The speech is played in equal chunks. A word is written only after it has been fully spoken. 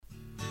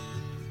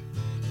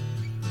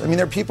I mean,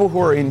 there are people who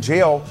are in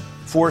jail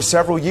for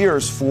several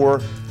years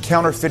for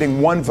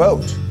counterfeiting one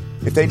vote.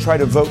 If they try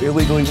to vote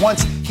illegally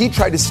once, he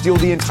tried to steal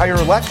the entire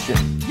election.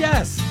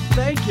 Yes,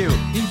 thank you.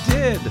 He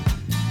did.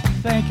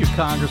 Thank you,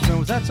 Congressman.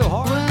 Was that so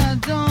hard? Well, I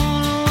don't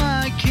know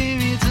why I came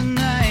here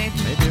tonight.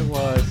 Maybe it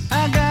was.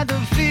 I got the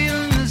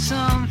feeling that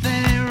something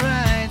ain't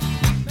right.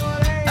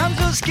 I'm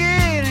so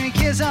scared in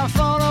case I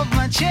fall off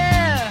my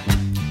chair.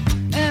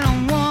 And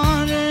I'm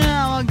wondering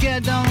how I'll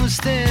get down the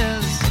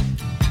stairs.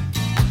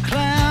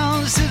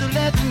 Clowns to the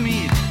left of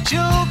me,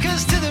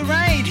 jokers to the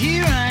right.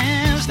 Here I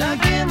am,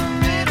 stuck in the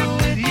middle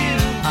with you.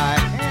 I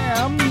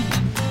am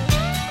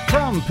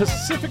from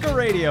Pacifica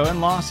Radio in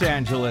Los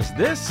Angeles.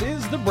 This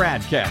is the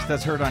BradCast.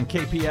 That's heard on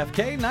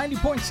KPFK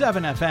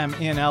 90.7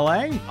 FM in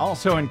LA.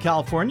 Also in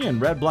California in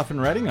Red Bluff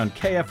and Redding on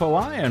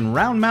KFOI and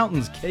Round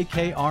Mountains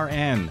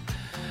KKRN.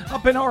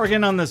 Up in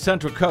Oregon on the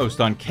Central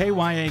Coast on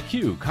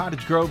KYAQ,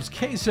 Cottage Grove's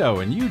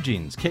KSO and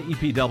Eugene's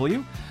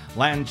KEPW.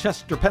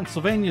 Lancaster,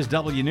 Pennsylvania's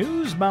W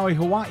News, Maui,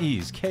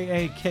 Hawaii's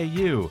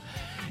KAKU.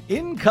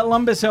 In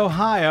Columbus,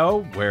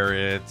 Ohio, where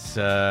it's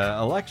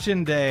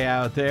election day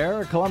out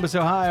there, Columbus,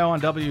 Ohio on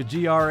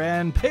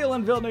WGRN,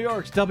 Palinville, New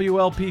York's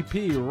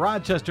WLPP,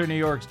 Rochester, New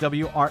York's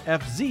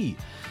WRFZ,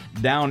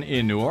 down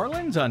in New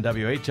Orleans on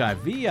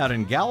WHIV, out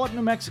in Gallup,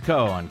 New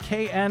Mexico on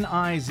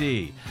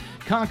KNIZ,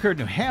 Concord,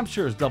 New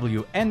Hampshire's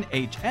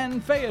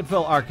WNHN,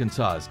 Fayetteville,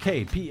 Arkansas's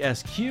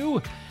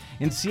KPSQ,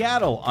 in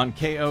Seattle on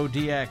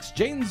KODX,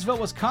 Janesville,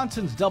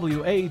 Wisconsin's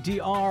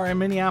WADR, and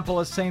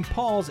Minneapolis, St.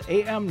 Paul's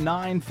AM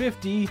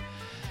 950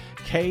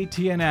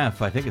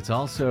 KTNF. I think it's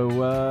also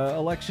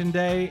election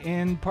day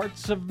in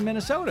parts of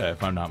Minnesota,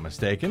 if I'm not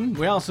mistaken.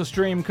 We also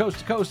stream coast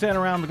to coast and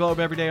around the globe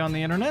every day on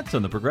the internet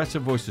on the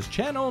Progressive Voices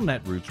channel,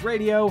 Netroots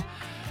Radio,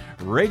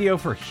 Radio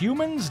for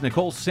Humans,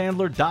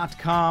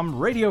 NicoleSandler.com,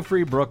 Radio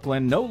Free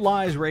Brooklyn, No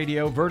Lies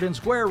Radio, Verdant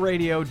Square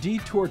Radio,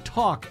 Detour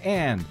Talk,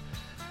 and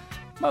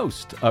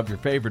most of your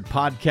favorite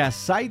podcast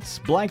sites,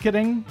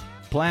 blanketing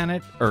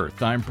planet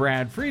Earth. I'm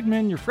Brad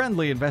Friedman, your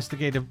friendly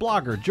investigative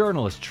blogger,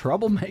 journalist,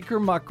 troublemaker,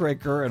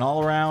 muckraker, and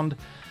all-around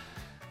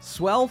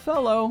swell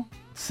fellow,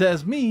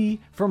 says me,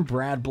 from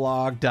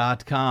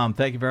bradblog.com.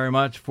 Thank you very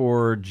much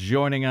for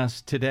joining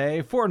us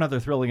today for another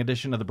thrilling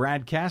edition of the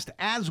BradCast.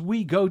 As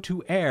we go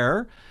to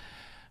air,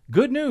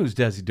 good news,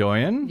 Desi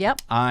Doyen.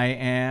 Yep. I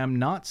am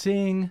not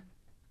seeing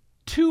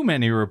too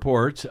many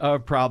reports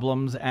of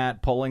problems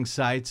at polling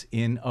sites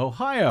in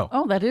Ohio.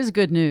 Oh, that is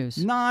good news.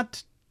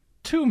 Not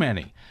too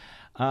many.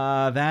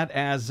 That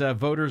as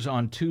voters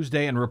on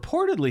Tuesday, and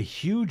reportedly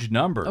huge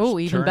numbers. Oh,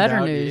 even better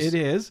news. It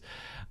is.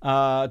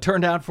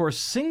 Turned out for a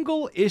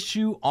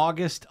single-issue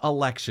August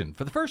election.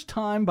 For the first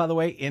time, by the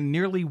way, in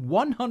nearly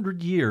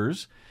 100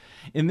 years,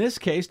 in this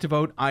case, to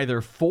vote either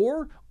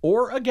for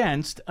or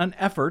against an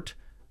effort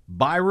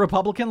by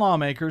Republican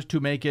lawmakers to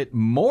make it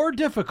more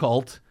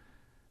difficult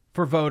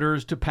for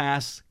voters to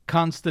pass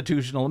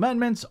constitutional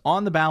amendments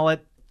on the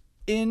ballot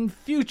in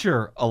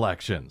future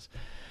elections.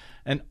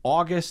 An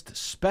August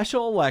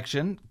special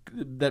election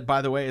that,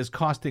 by the way, is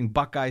costing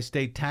Buckeye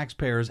State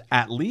taxpayers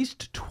at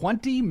least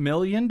 $20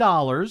 million,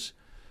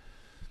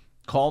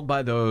 called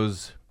by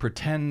those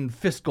pretend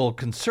fiscal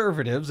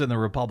conservatives in the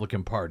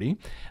Republican Party.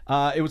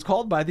 It was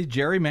called by the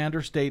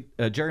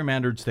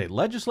gerrymandered state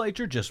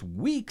legislature just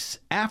weeks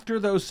after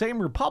those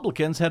same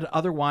Republicans had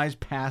otherwise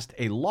passed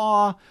a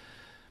law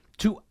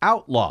to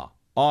outlaw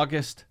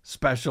August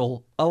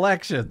special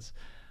elections.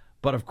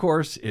 But of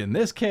course, in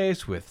this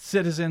case, with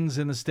citizens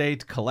in the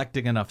state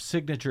collecting enough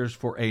signatures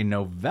for a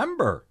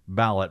November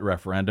ballot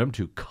referendum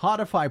to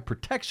codify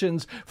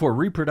protections for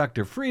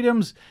reproductive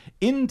freedoms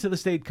into the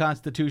state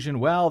constitution,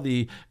 well,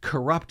 the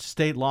corrupt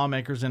state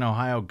lawmakers in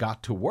Ohio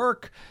got to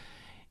work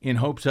in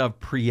hopes of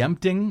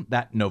preempting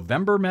that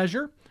November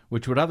measure,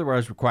 which would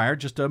otherwise require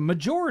just a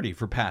majority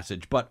for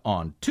passage. But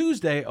on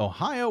Tuesday,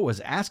 Ohio was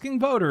asking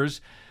voters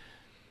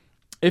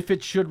if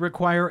it should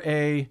require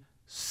a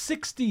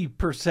 60%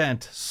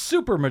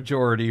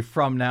 supermajority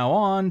from now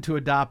on to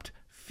adopt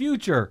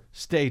future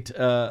state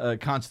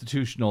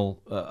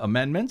constitutional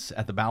amendments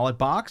at the ballot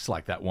box,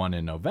 like that one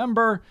in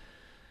November,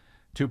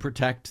 to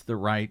protect the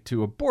right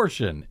to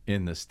abortion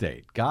in the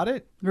state. Got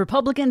it?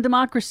 Republican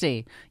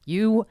democracy.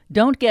 You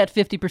don't get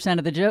 50%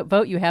 of the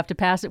vote. You have to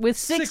pass it with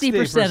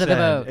 60% of the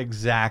vote.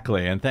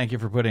 Exactly. And thank you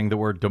for putting the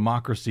word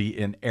democracy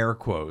in air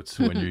quotes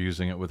when you're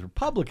using it with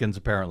Republicans,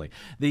 apparently.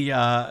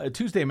 The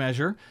Tuesday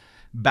measure,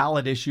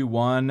 ballot issue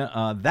 1,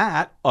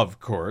 that,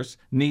 of course,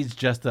 needs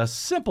just a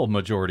simple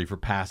majority for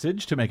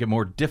passage to make it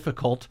more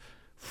difficult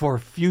for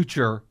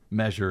future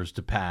measures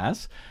to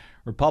pass.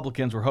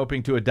 Republicans were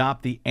hoping to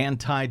adopt the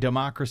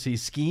anti-democracy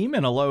scheme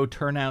in a low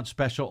turnout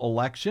special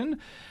election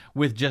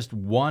with just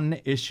one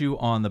issue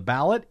on the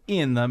ballot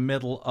in the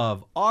middle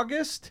of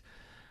August,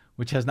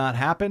 which has not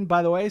happened,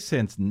 by the way,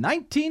 since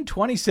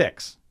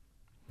 1926.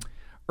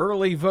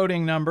 Early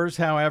voting numbers,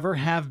 however,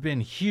 have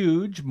been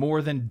huge,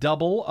 more than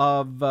double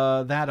of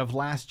that of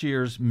last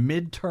year's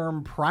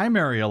midterm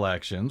primary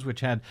elections,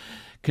 which had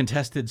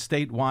contested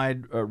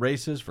statewide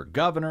races for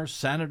governor,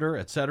 senator,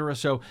 etc.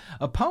 So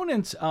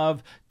opponents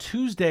of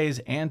Tuesday's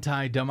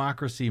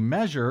anti-democracy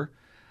measure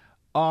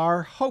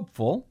are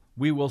hopeful.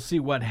 We will see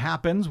what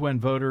happens when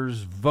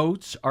voters'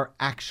 votes are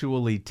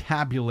actually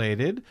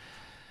tabulated.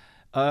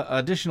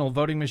 Additional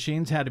voting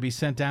machines had to be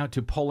sent out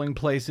to polling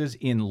places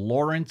in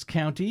Lawrence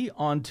County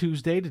on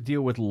Tuesday to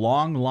deal with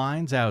long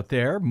lines out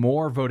there.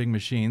 More voting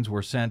machines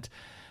were sent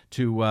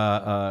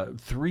to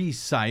 3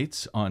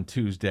 sites on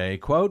Tuesday.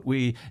 Quote,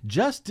 "We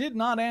just did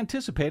not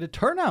anticipate a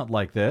turnout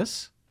like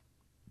this,"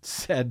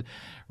 said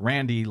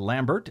Randy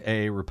Lambert,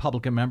 a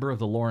Republican member of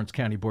the Lawrence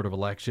County Board of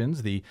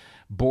Elections. The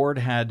board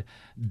had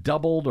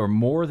doubled or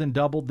more than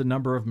doubled the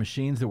number of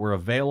machines that were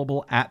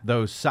available at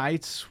those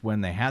sites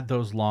when they had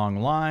those long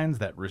lines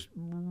that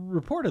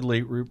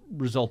reportedly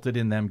resulted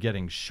in them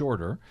getting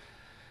shorter.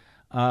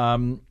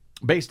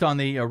 Based on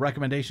the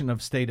recommendation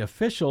of state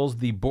officials,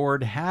 the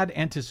board had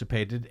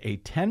anticipated a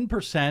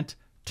 10%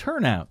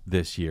 turnout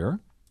this year.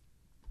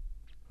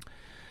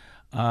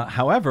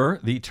 However,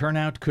 the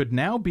turnout could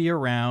now be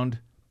around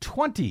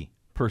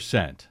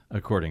 20%,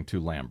 according to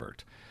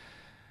Lambert.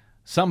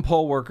 Some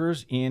poll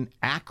workers in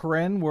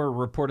Akron were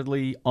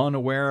reportedly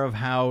unaware of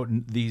how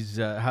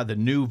the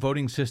new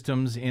voting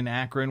systems in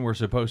Akron were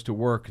supposed to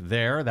work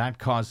there. That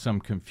caused some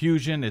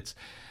confusion. It's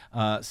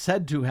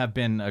said to have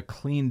been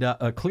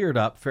cleared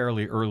up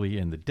fairly early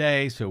in the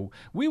day, so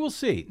we will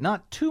see.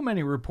 Not too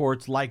many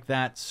reports like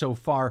that so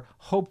far,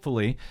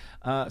 hopefully.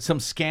 Some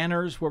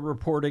scanners were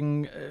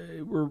reportedly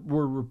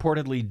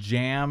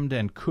jammed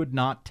and could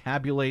not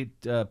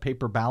tabulate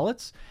paper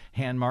ballots,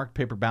 hand-marked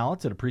paper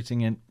ballots at a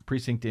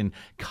precinct in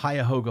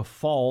Cuyahoga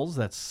Falls,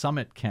 that's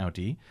Summit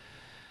County.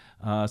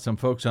 Some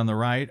folks on the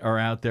right are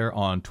out there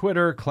on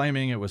Twitter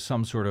claiming it was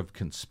some sort of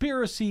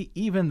conspiracy,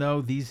 even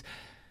though these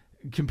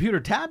computer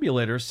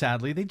tabulators,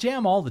 sadly, they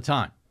jam all the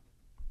time.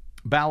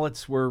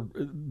 Ballots were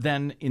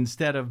then,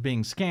 instead of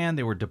being scanned,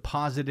 they were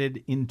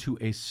deposited into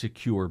a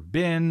secure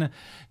bin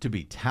to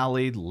be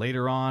tallied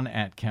later on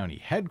at county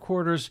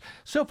headquarters.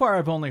 So far,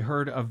 I've only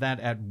heard of that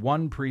at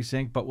one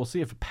precinct, but we'll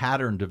see if a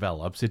pattern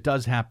develops. It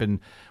does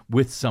happen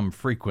with some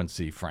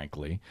frequency,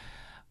 frankly.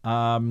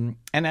 And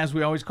as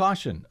we always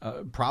caution,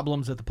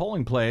 problems at the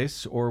polling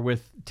place or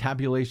with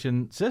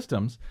tabulation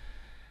systems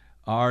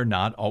are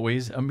not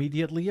always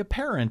immediately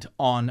apparent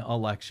on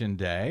Election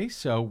Day.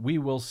 So we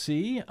will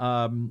see.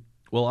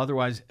 We'll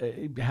otherwise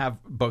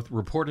have both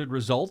reported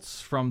results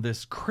from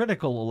this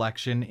critical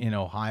election in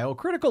Ohio,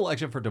 critical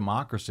election for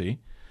democracy,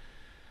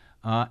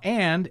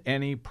 and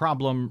any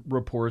problem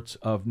reports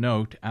of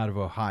note out of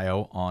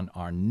Ohio on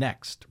our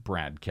next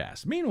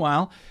BradCast.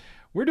 Meanwhile,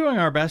 we're doing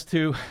our best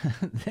to,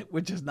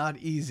 which is not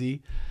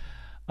easy,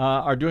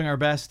 are doing our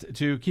best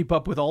to keep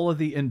up with all of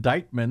the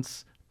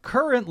indictments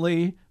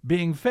currently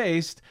being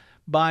faced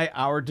by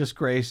our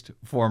disgraced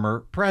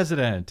former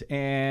president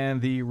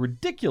and the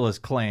ridiculous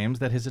claims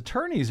that his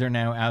attorneys are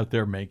now out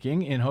there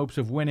making in hopes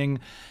of winning,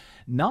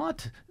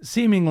 not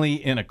seemingly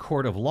in a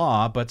court of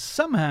law, but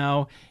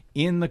somehow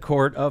in the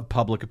court of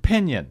public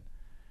opinion,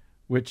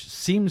 which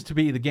seems to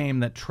be the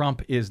game that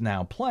Trump is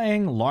now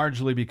playing,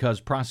 largely because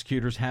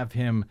prosecutors have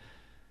him,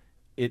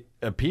 it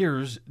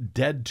appears,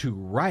 dead to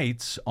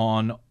rights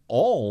on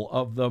all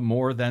of the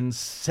more than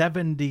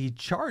 70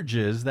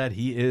 charges that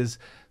he is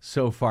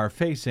so far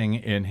facing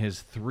in his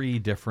 3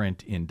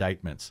 different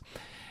indictments.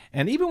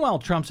 And even while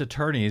Trump's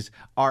attorneys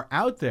are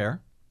out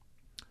there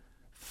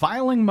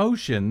filing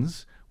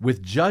motions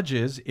with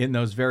judges in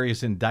those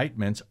various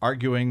indictments,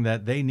 arguing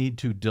that they need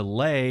to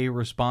delay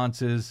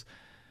responses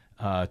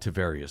to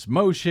various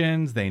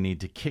motions, they need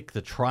to kick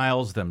the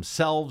trials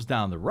themselves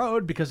down the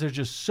road because there's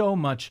just so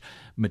much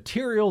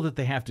material that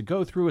they have to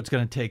go through. It's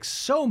going to take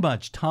so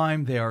much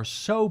time. They are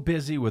so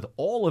busy with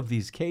all of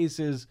these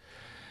cases.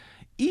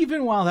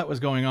 Even while that was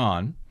going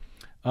on,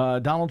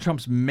 Donald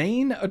Trump's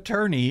main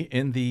attorney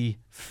in the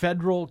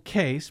federal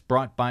case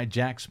brought by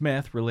Jack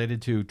Smith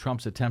related to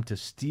Trump's attempt to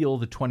steal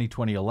the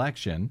 2020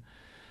 election,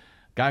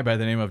 a guy by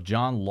the name of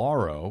John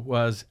Lauro,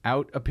 was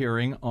out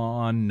appearing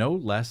on no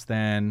less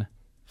than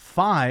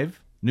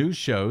 5 news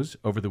shows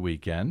over the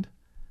weekend.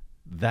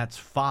 That's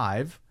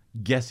 5.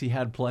 Guess he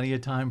had plenty of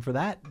time for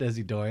that,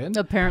 Desi Doyen.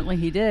 Apparently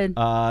he did.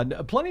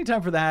 Plenty of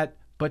time for that,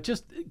 but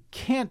just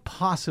can't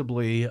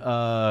possibly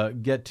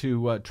get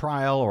to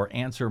trial or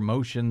answer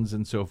motions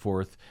and so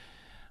forth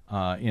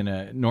in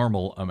a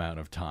normal amount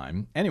of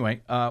time.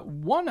 Anyway,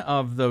 on one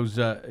of those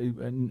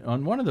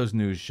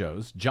news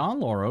shows, John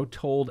Lauro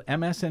told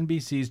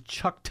MSNBC's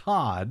Chuck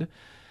Todd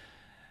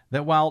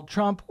that while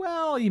Trump,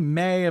 well, he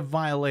may have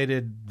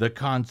violated the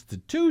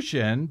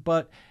Constitution,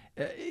 but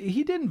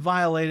he didn't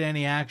violate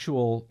any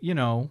actual,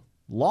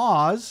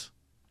 laws.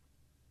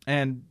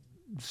 And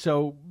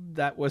so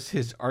that was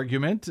his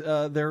argument.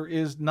 There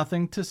is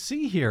nothing to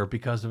see here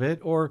because of it,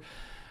 or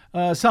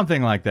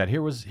something like that.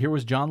 Here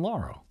was John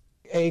Lauro.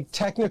 a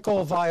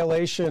technical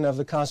violation of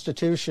the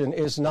Constitution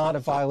is not a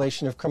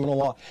violation of criminal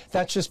law.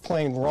 That's just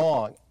plain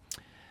wrong.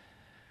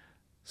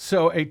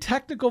 So a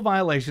technical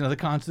violation of the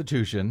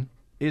Constitution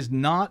is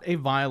not a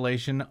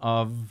violation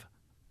of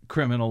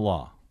criminal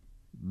law.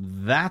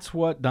 That's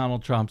what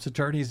Donald Trump's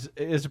attorneys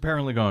is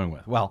apparently going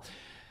with. Well,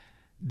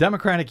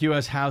 Democratic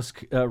U.S. House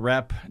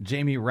Rep.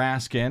 Jamie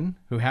Raskin,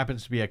 who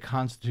happens to be a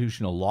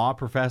constitutional law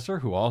professor,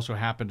 who also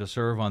happened to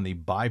serve on the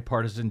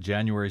bipartisan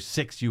January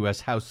 6th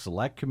U.S. House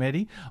Select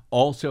Committee,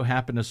 also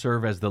happened to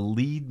serve as the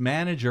lead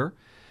manager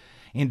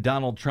in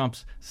Donald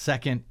Trump's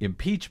second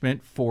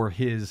impeachment for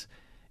his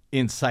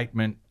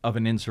incitement of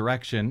an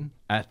insurrection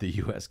at the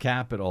U.S.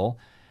 Capitol.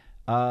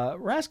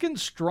 Raskin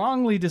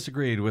strongly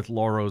disagreed with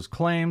Lauro's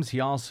claims. He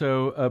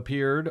also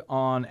appeared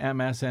on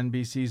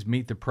MSNBC's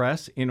Meet the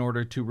Press in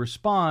order to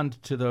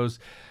respond to those,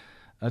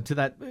 to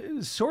that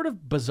sort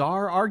of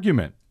bizarre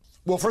argument.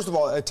 Well, first of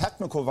all, a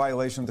technical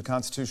violation of the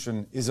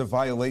Constitution is a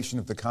violation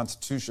of the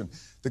Constitution.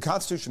 The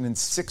Constitution in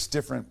 6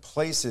 different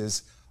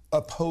places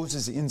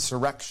opposes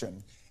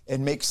insurrection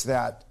and makes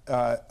that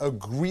a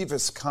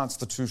grievous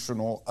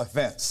constitutional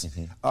offense.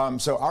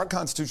 So our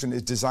Constitution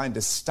is designed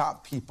to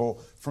stop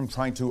people from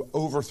trying to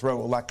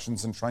overthrow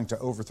elections and trying to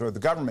overthrow the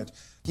government.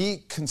 He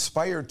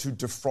conspired to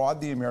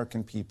defraud the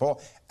American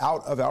people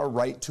out of our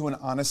right to an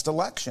honest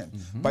election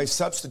by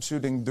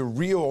substituting the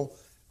real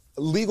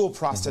legal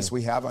process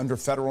we have under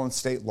federal and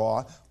state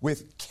law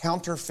with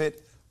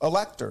counterfeit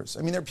electors.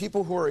 I mean, there are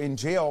people who are in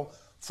jail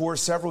for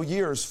several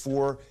years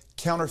for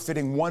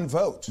counterfeiting one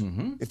vote.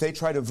 If they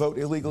try to vote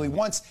illegally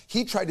once,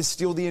 he tried to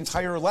steal the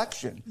entire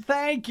election.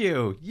 Thank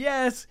you.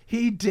 Yes,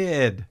 he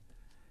did.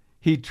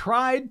 He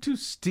tried to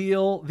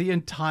steal the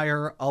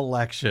entire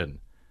election.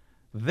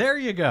 There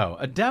you go.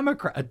 A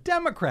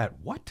Democrat,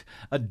 what?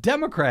 A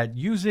Democrat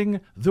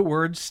using the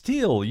word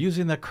steal,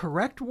 using the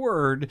correct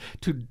word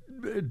to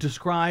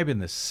describe in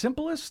the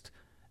simplest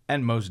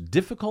and most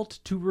difficult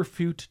to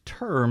refute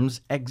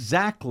terms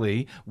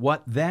exactly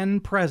what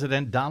then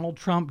President Donald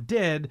Trump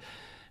did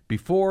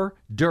before,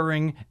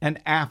 during,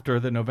 and after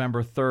the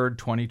November 3rd,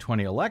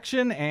 2020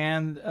 election,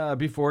 and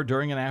before,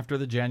 during, and after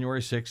the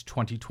January 6th,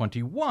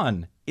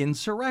 2021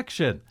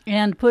 insurrection.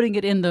 And putting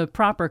it in the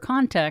proper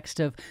context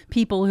of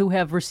people who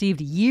have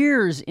received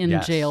years in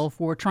jail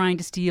for trying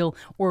to steal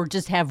or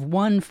just have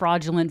one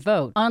fraudulent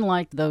vote,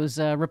 unlike those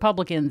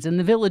Republicans in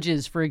the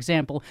Villages, for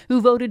example,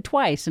 who voted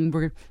twice and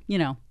were,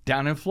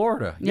 down in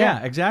Florida.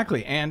 Yeah,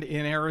 exactly. And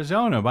in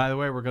Arizona. By the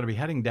way, we're going to be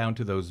heading down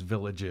to those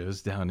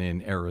villages down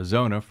in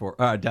Arizona for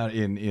down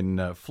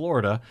in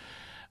Florida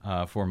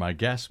for my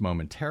guests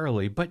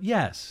momentarily. But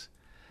yes,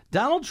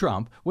 Donald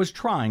Trump was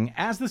trying,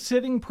 as the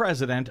sitting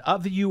president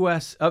of the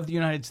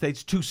United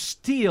States, to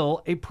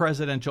steal a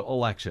presidential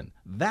election.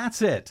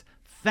 That's it.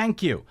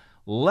 Thank you.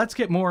 Let's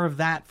get more of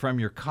that from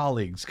your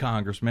colleagues,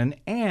 Congressman,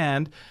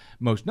 and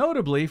most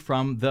notably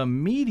from the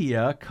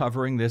media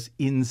covering this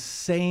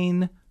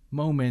insane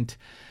moment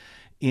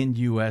in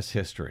U.S.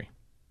 history.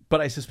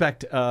 But I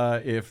suspect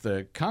if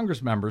the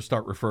Congress members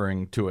start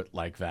referring to it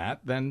like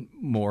that, then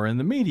more in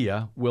the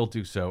media will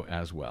do so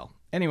as well.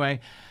 Anyway,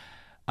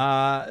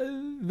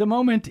 the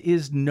moment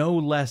is no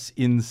less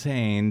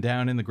insane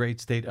down in the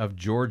great state of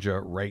Georgia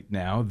right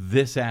now,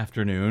 this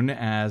afternoon,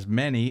 as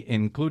many,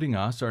 including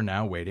us, are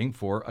now waiting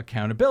for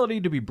accountability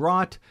to be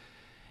brought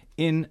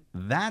in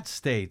that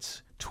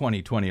state's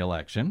 2020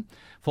 election.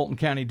 Fulton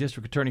County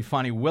District Attorney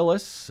Fani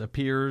Willis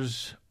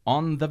appears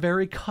on the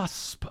very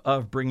cusp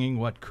of bringing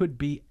what could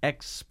be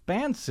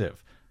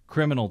expansive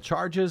criminal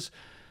charges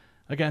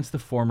against the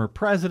former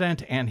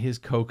president and his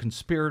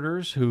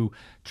co-conspirators who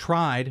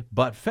tried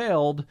but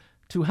failed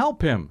to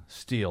help him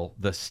steal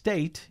the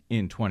state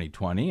in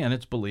 2020. And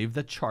it's believed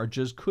that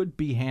charges could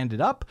be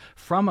handed up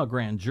from a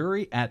grand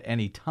jury at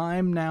any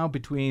time now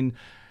between,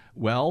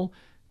 well,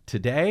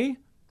 today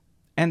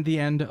and the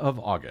end of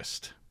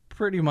August.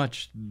 Pretty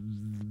much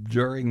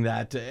during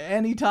that,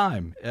 any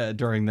time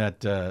during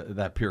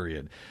that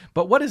period.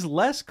 But what is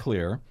less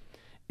clear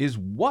is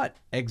what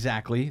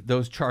exactly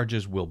those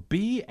charges will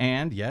be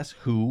and, yes,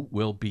 who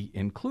will be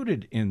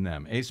included in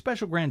them. A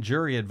special grand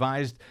jury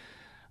advised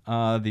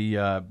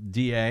the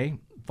DA,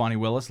 Fani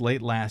Willis,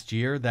 late last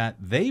year that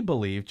they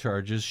believe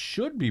charges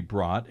should be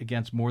brought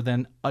against more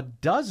than a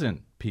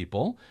dozen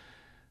people,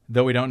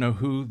 though we don't know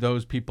who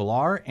those people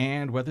are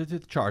and whether the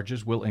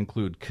charges will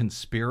include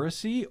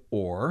conspiracy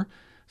or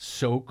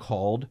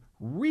so-called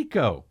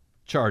RICO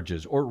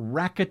charges or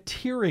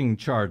racketeering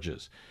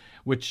charges,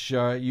 which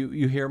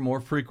you hear more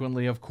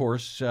frequently, of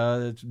course.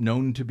 It's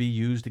known to be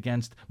used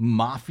against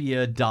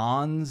mafia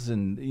dons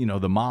and,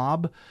 the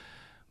mob.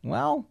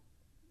 Well,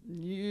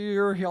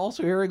 you're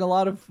also hearing a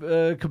lot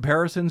of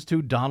comparisons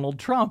to Donald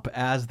Trump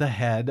as the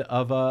head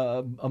of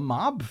a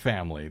mob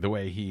family, the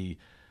way he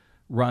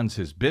runs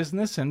his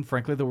business and,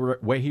 frankly, the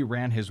way he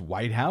ran his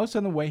White House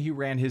and the way he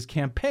ran his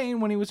campaign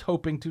when he was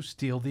hoping to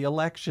steal the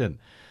election.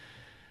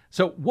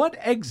 So what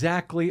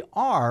exactly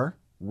are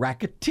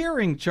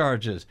racketeering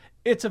charges?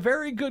 It's a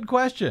very good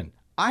question.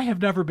 I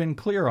have never been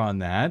clear on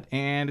that,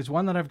 and it's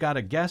one that I've got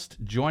a guest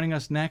joining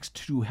us next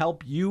to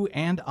help you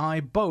and I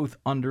both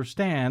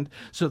understand,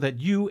 so that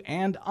you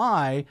and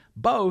I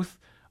both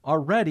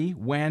are ready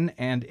when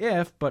and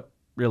if, but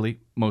really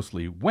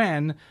mostly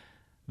when,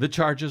 the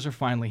charges are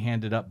finally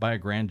handed up by a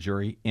grand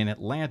jury in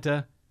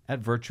Atlanta at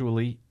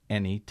virtually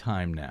any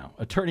time now.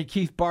 Attorney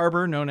Keith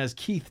Barber, known as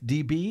Keith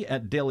DB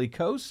at Daily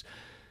Kos,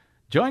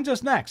 joins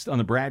us next on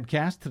the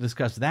BradCast to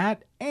discuss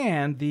that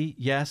and the,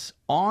 yes,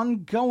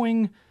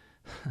 ongoing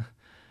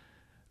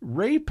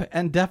rape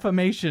and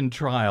defamation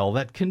trial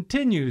that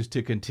continues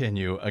to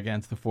continue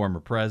against the former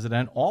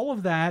president. All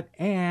of that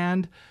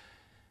and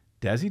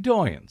Desi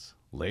Doyen's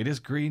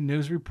latest Green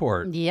News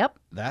report. Yep.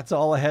 That's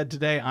all ahead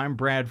today. I'm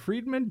Brad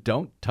Friedman.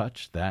 Don't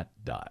touch that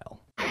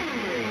dial.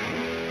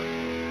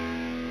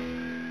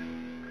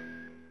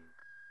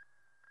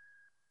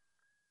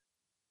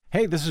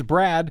 Hey, this is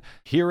Brad.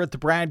 Here at the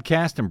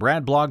BradCast and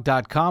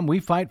BradBlog.com, we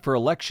fight for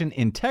election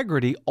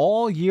integrity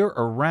all year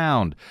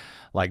around,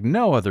 like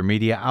no other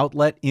media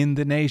outlet in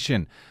the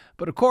nation.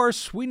 But of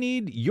course, we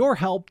need your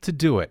help to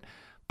do it.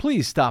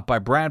 Please stop by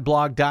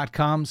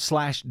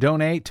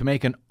BradBlog.com/donate to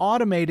make an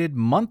automated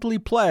monthly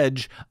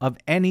pledge of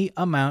any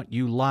amount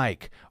you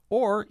like,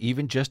 or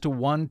even just a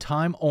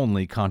one-time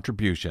only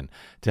contribution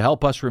to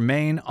help us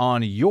remain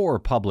on your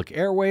public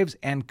airwaves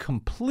and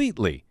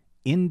completely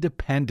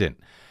independent.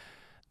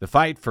 The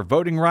fight for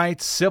voting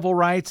rights, civil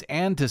rights,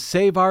 and to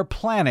save our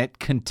planet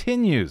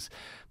continues.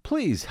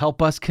 Please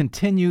help us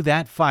continue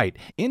that fight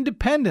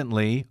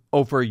independently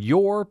over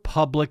your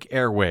public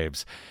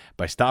airwaves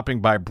by stopping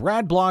by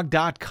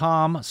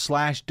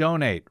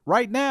bradblog.com/donate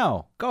right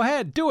now. Go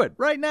ahead, do it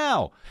right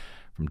now.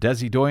 From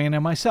Desi Doyen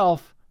and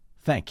myself,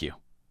 thank you.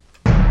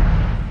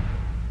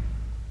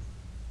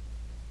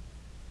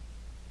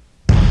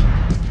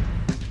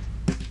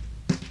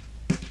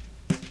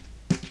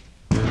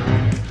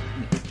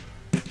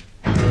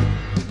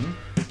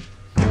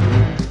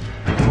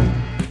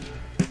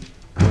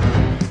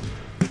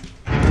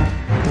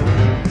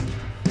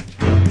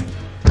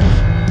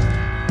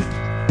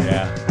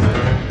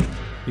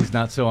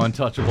 Not so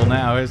untouchable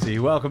now, is he?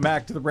 Welcome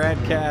back to the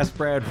BradCast.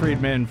 Brad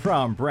Friedman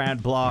from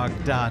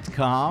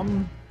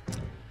BradBlog.com.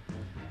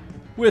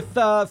 With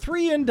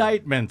 3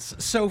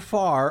 indictments so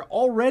far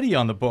already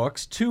on the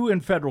books, 2 in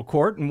federal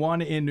court and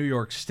 1 in New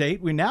York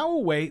State, we now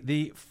await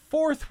the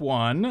 4th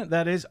one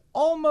that is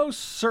almost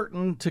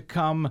certain to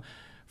come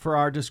for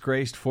our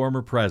disgraced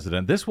former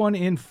president. This one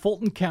in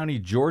Fulton County,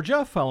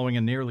 Georgia, following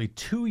a nearly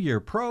 2-year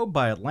probe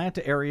by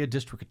Atlanta area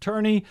district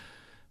attorney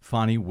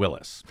Fani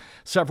Willis.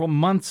 Several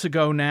months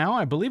ago now,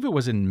 I believe it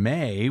was in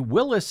May,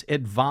 Willis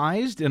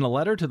advised in a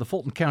letter to the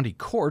Fulton County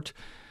Court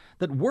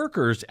that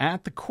workers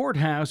at the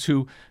courthouse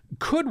who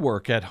could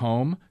work at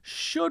home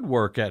should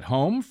work at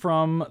home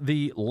from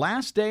the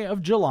last day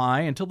of July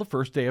until the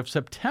first day of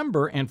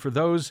September, and for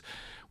those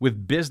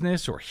with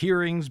business or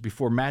hearings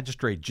before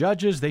magistrate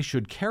judges, they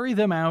should carry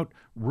them out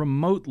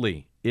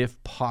remotely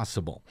if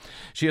possible.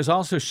 She has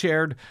also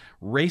shared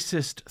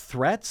racist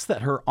threats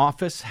that her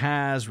office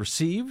has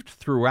received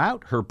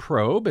throughout her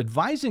probe,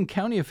 advising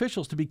county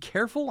officials to be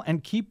careful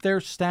and keep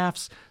their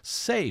staffs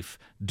safe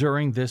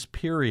during this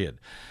period.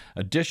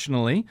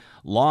 Additionally,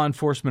 law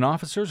enforcement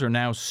officers are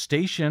now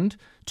stationed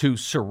to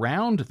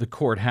surround the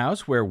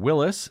courthouse, where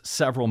Willis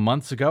several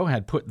months ago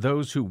had put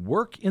those who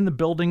work in the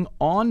building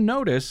on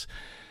notice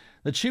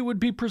that she would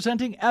be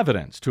presenting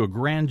evidence to a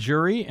grand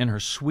jury in her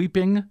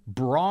sweeping,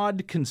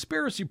 broad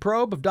conspiracy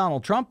probe of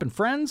Donald Trump and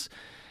friends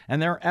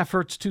and their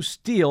efforts to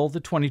steal the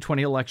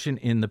 2020 election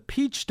in the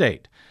Peach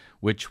State,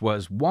 which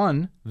was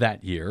won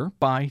that year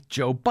by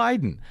Joe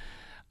Biden.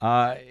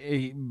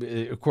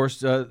 Of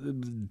course,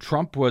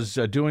 Trump was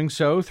doing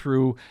so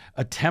through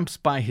attempts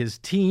by his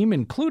team,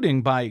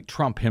 including by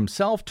Trump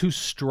himself, to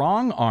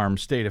strong-arm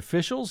state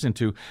officials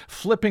into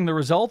flipping the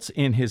results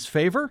in his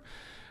favor.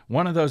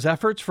 One of those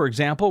efforts, for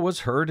example, was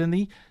heard in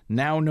the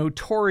now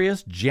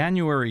notorious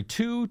January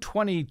 2,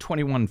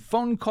 2021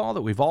 phone call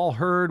that we've all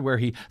heard, where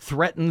he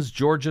threatens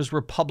Georgia's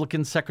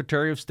Republican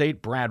Secretary of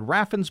State, Brad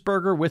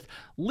Raffensperger, with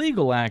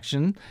legal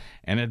action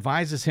and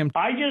advises him,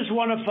 I just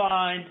want to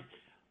find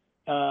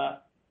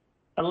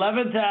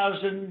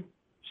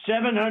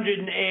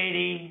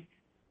 11,780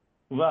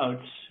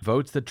 votes.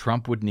 Votes that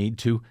Trump would need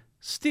to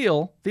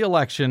steal the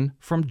election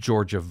from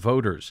Georgia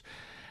voters.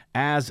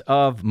 As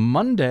of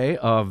Monday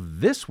of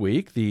this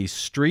week, the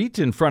street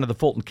in front of the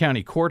Fulton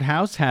County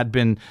Courthouse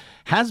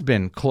has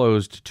been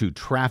closed to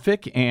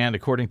traffic, and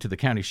according to the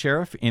county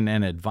sheriff in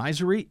an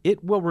advisory,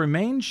 it will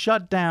remain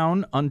shut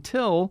down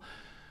until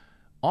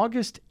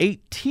August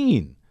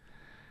 18.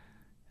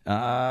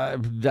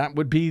 That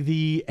would be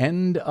the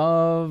end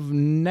of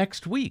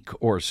next week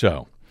or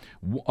so.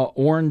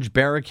 Orange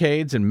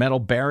barricades and metal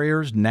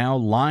barriers now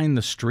line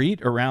the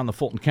street around the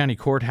Fulton County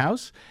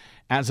Courthouse.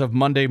 As of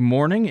Monday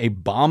morning, a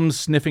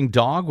bomb-sniffing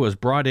dog was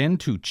brought in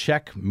to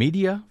check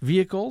media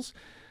vehicles.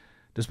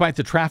 Despite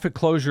the traffic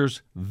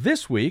closures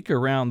this week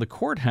around the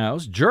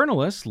courthouse,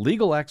 journalists,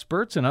 legal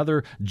experts, and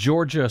other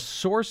Georgia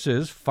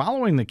sources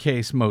following the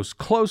case most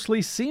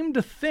closely seem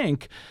to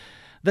think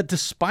that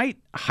despite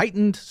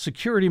heightened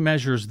security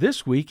measures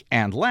this week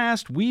and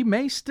last, we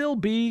may still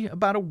be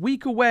about a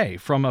week away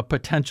from a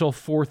potential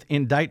fourth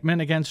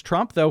indictment against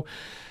Trump, though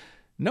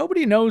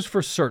nobody knows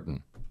for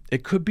certain.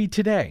 It could be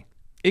today.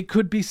 It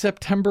could be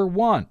September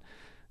 1,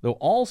 though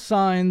all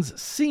signs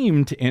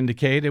seem to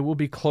indicate it will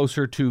be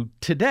closer to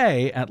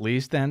today, at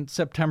least, than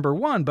September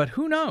 1, but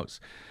who knows?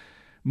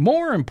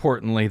 More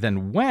importantly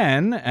than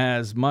when,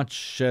 as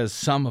much as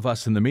some of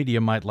us in the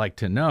media might like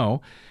to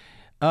know,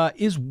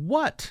 is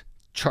what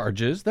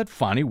charges that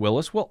Fani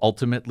Willis will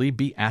ultimately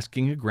be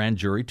asking a grand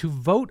jury to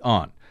vote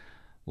on.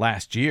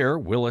 Last year,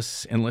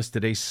 Willis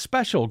enlisted a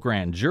special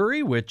grand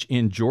jury, which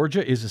in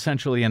Georgia is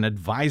essentially an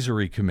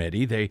advisory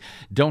committee. They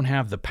don't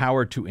have the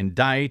power to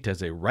indict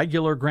as a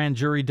regular grand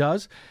jury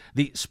does.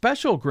 The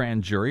special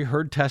grand jury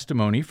heard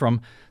testimony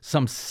from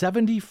some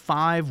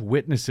 75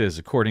 witnesses,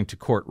 according to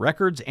court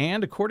records,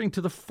 and according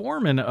to the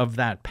foreman of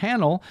that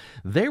panel,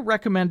 they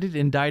recommended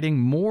indicting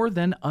more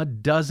than a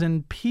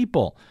dozen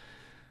people,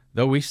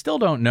 though we still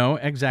don't know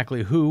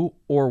exactly who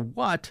or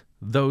what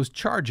those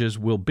charges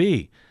will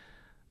be.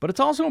 But it's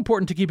also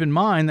important to keep in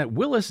mind that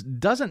Willis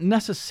doesn't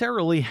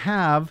necessarily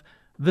have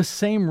the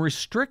same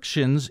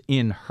restrictions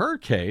in her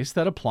case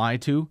that apply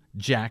to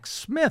Jack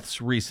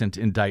Smith's recent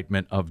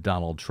indictment of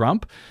Donald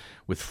Trump,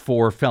 with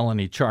 4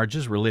 felony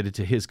charges related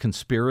to his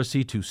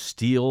conspiracy to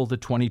steal the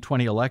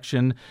 2020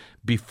 election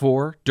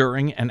before,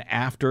 during, and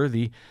after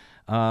the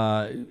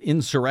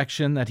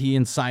insurrection that he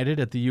incited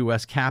at the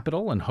U.S.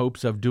 Capitol in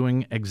hopes of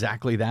doing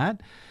exactly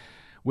that.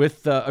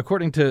 With,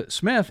 according to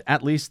Smith,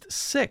 at least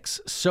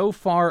 6 so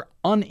far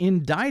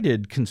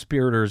unindicted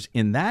conspirators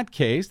in that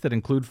case that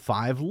include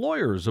 5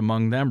 lawyers,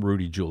 among them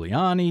Rudy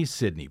Giuliani,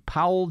 Sidney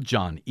Powell,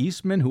 John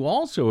Eastman, who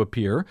also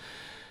appear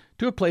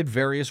to have played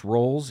various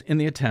roles in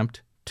the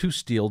attempt to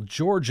steal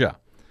Georgia.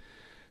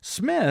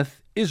 Smith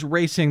is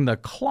racing the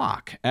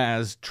clock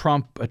as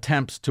Trump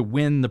attempts to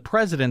win the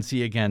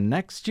presidency again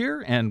next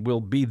year and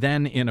will be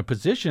then in a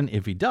position,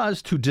 if he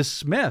does, to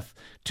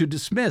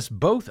dismiss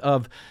both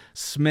of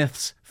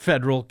Smith's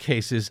federal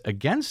cases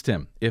against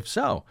him, if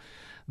so.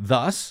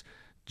 Thus,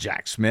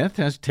 Jack Smith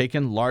has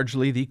taken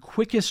largely the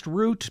quickest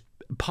route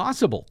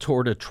possible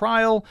toward a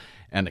trial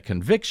and a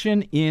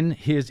conviction in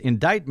his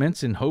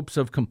indictments in hopes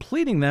of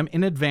completing them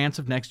in advance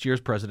of next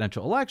year's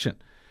presidential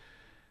election.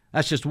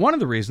 That's just one of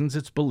the reasons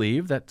it's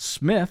believed that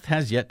Smith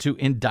has yet to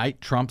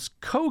indict Trump's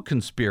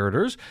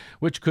co-conspirators,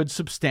 which could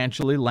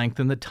substantially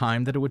lengthen the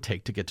time that it would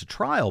take to get to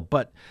trial.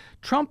 But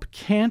Trump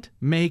can't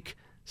make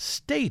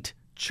state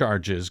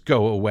charges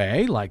go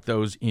away, like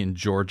those in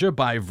Georgia,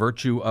 by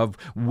virtue of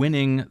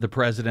winning the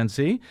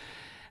presidency.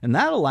 And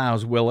that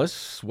allows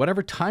Willis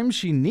whatever time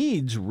she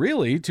needs,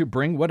 really, to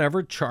bring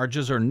whatever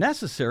charges are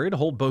necessary to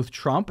hold both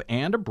Trump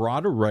and a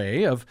broad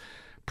array of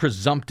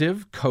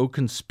presumptive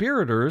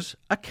co-conspirators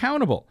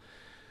accountable.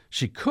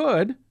 She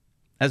could,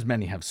 as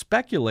many have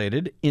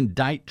speculated,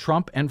 indict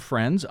Trump and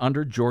friends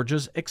under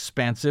Georgia's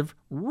expansive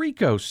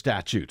RICO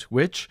statute,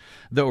 which,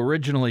 though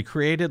originally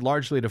created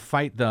largely to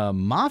fight the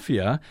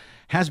mafia,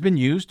 has been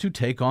used to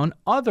take on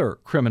other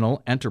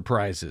criminal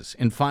enterprises.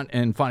 In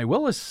Fani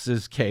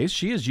Willis's case,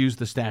 she has used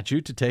the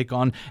statute to take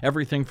on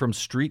everything from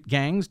street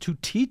gangs to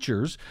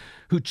teachers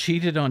who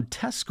cheated on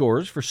test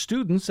scores for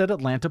students at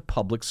Atlanta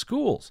public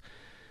schools.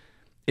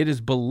 It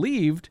is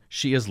believed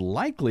she is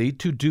likely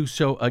to do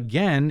so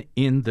again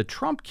in the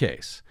Trump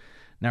case.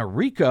 Now,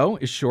 RICO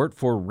is short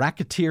for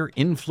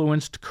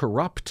Racketeer-Influenced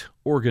Corrupt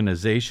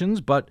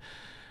Organizations, but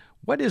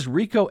what is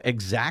RICO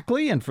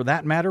exactly? And for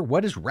that matter,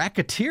 what is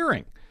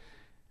racketeering?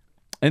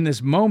 In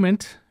this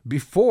moment,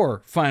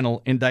 before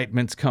final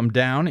indictments come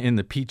down in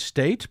the Peach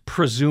State,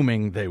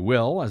 presuming they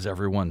will, as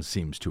everyone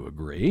seems to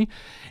agree,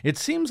 it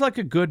seems like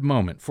a good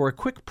moment for a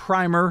quick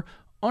primer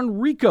on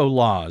RICO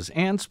laws,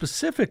 and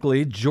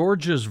specifically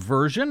Georgia's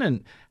version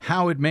and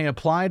how it may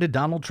apply to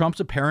Donald Trump's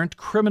apparent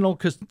criminal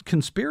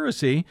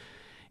conspiracy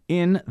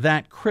in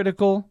that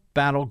critical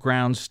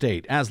battleground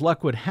state. As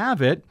luck would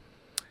have it,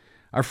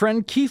 our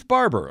friend Keith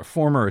Barber, a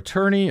former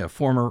attorney, a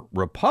former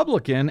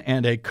Republican,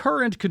 and a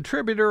current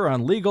contributor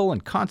on legal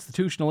and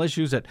constitutional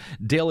issues at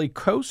Daily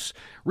Kos,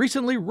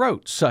 recently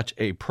wrote such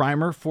a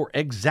primer for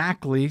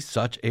exactly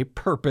such a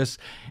purpose,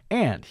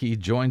 and he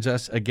joins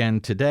us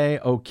again today.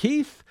 Oh,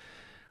 Keith,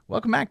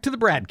 welcome back to the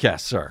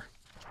BradCast, sir.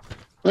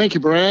 Thank you,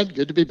 Brad.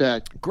 Good to be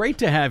back. Great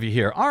to have you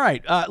here. All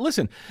right.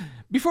 Listen,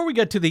 before we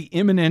get to the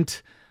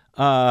imminent,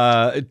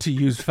 to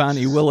use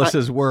Fani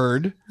Willis's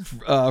word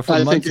from months ago.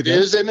 I think it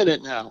is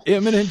imminent now.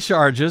 Imminent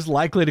charges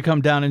likely to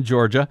come down in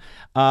Georgia.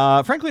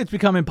 Frankly, it's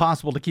become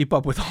impossible to keep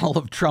up with all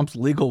of Trump's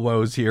legal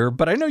woes here,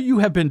 but I know you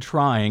have been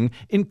trying,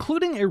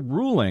 including a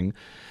ruling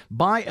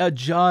by a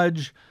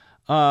judge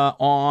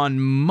on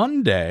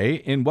Monday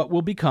in what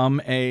will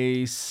become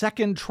a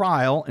second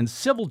trial in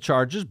civil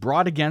charges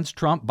brought against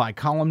Trump by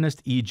columnist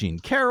E. Jean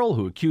Carroll,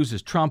 who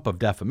accuses Trump of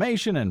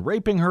defamation and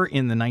raping her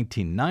in the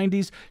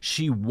 1990s.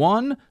 She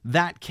won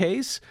that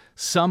case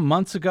some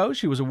months ago.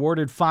 She was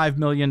awarded $5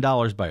 million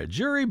by a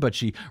jury, but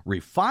she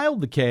refiled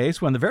the case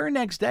when the very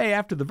next day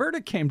after the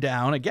verdict came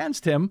down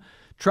against him,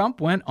 Trump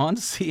went on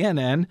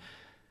CNN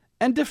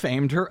and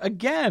defamed her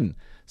again,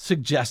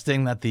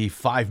 suggesting that the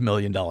 $5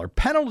 million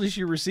penalty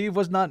she received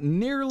was not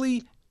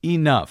nearly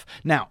enough.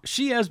 Now,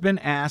 she has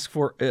asked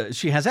for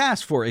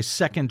a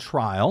second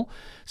trial,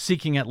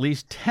 seeking at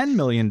least $10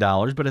 million,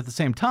 but at the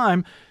same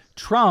time,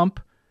 Trump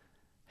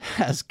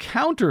has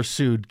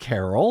countersued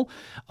Carroll,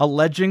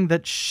 alleging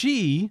that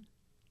she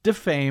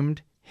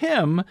defamed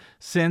him,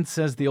 since,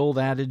 as the old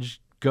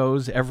adage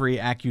goes, every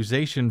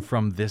accusation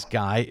from this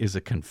guy is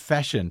a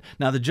confession.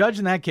 Now, the judge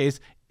in that case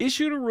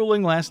issued a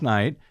ruling last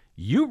night.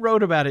 You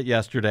wrote about it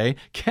yesterday.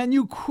 Can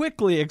you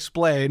quickly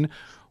explain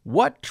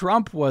what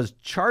Trump was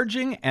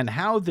charging and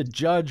how the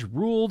judge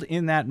ruled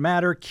in that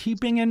matter,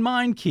 keeping in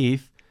mind,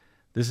 Keith,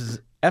 this is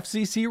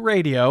FCC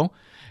radio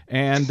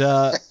and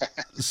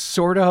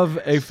sort of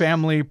a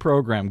family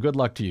program. Good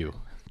luck to you.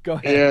 Go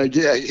ahead.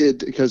 Yeah,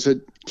 because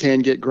it can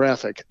get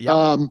graphic.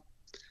 Yep.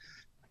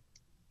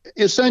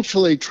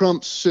 Essentially,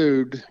 Trump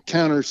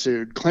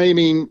countersued,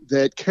 claiming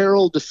that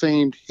Carroll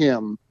defamed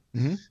him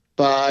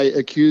by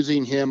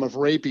accusing him of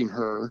raping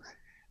her,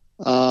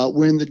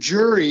 when the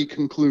jury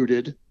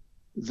concluded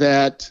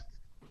that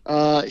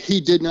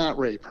he did not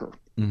rape her.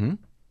 Mm-hmm.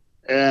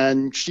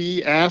 And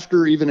she,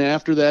 even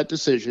after that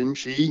decision,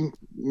 she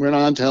went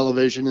on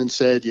television and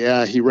said,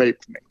 yeah, he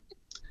raped me.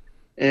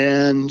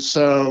 And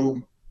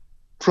so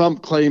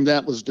Trump claimed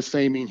that was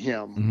defaming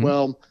him. Mm-hmm.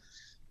 Well,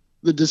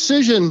 the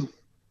decision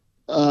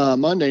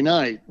Monday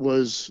night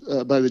was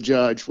by the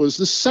judge was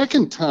the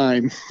second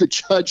time the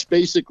judge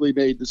basically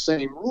made the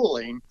same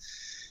ruling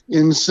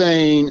in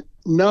saying,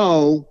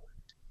 no,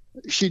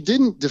 she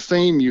didn't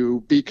defame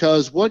you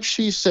because what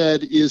she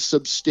said is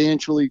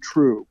substantially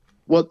true.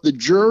 What the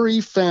jury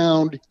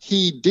found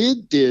he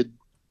did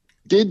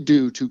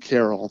do to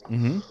Carroll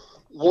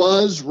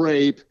was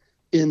rape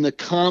in the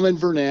common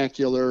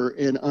vernacular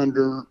and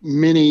under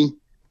many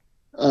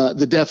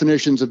the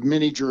definitions of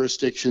many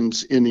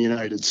jurisdictions in the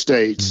United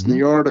States. In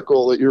the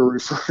article that you're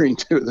referring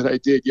to that I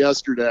did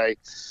yesterday,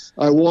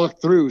 I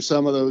walked through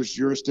some of those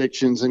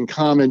jurisdictions and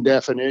common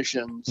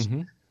definitions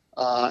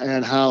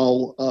and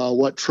how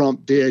what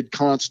Trump did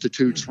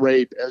constitutes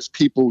rape as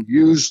people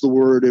use the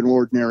word in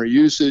ordinary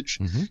usage,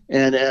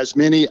 and as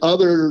many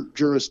other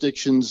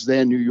jurisdictions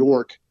than New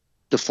York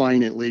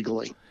define it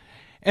legally.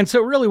 And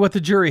so really what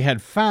the jury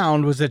had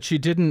found was that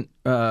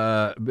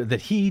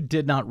that he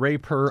did not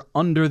rape her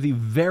under the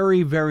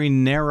very, very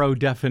narrow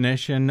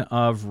definition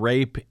of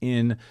rape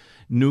in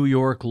New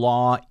York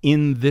law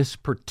in this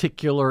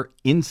particular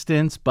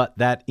instance, but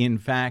that in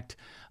fact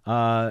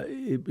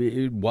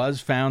it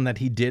was found that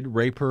he did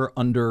rape her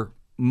under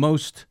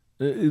most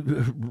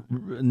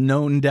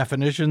known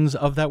definitions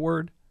of that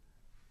word?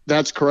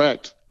 That's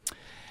correct.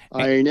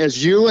 I mean,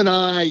 as you and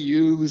I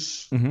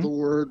use the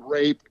word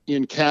rape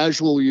in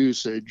casual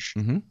usage,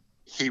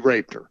 he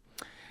raped her.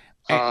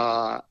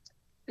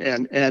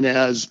 And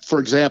as, for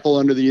example,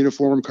 under the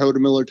Uniform Code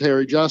of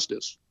Military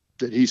Justice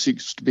that he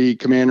seeks to be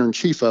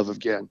commander-in-chief of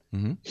again,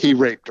 he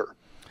raped her.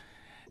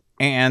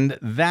 And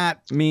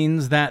that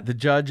means that the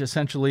judge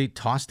essentially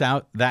tossed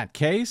out that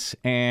case.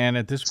 And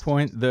at this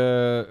point,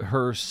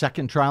 her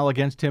second trial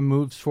against him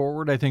moves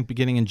forward, I think,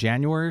 beginning in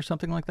January or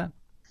something like that.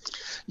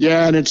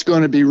 Yeah, and it's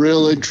going to be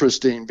real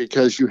interesting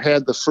because you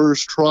had the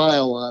first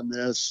trial on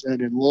this,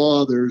 and in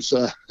law there's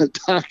a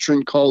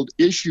doctrine called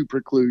issue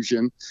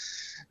preclusion.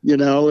 You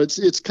know,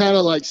 it's kind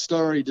of like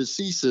stare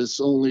decisis,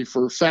 only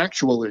for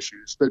factual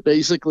issues. But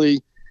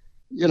basically,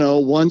 you know,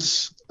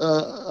 once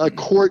a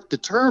court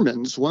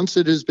determines, once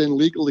it has been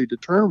legally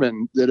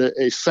determined that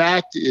a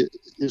fact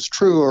is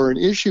true or an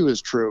issue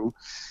is true,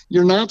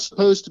 you're not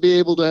supposed to be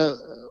able to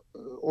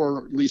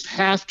or at least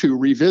have to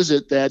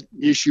revisit that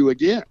issue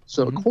again.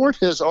 So a court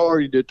has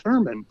already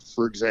determined,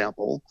 for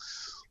example,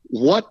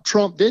 what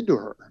Trump did to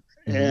her.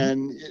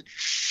 And it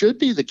should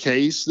be the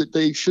case that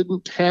they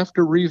shouldn't have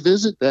to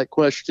revisit that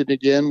question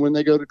again when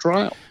they go to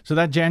trial. So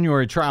that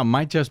January trial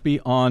might just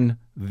be on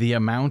the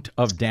amount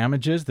of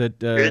damages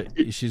that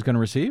she's going to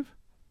receive?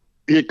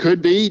 It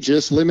could be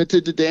just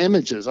limited to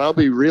damages. I'll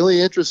be really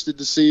interested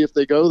to see if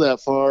they go that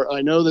far.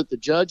 I know that the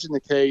judge in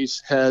the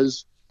case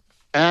has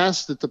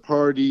asked that the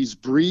parties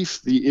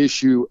brief the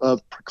issue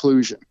of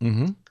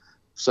preclusion.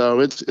 So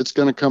it's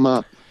going to come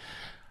up.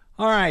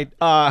 All right.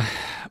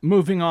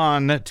 Moving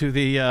on to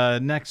the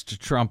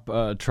next Trump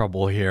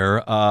trouble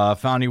here.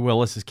 Fani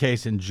Willis's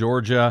case in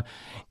Georgia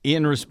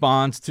in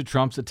response to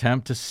Trump's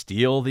attempt to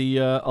steal the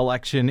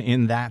election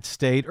in that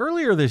state.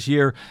 Earlier this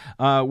year,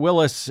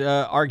 Willis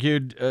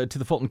argued to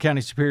the Fulton County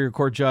Superior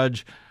Court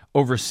judge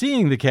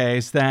overseeing the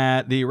case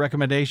that the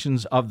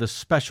recommendations of the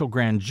special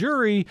grand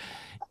jury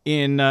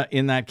in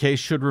that case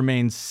should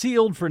remain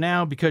sealed for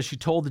now because she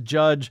told the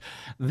judge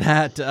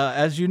that,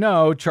 as you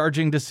know,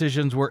 charging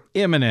decisions were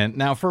imminent.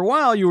 Now, for a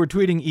while, you were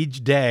tweeting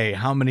each day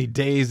how many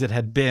days it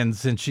had been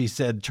since she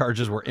said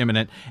charges were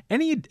imminent.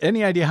 Any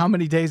idea how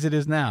many days it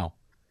is now?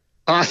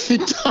 I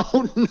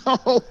don't know.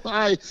 All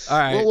right.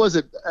 What was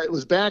it? It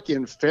was back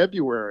in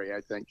February,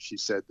 I think she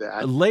said that.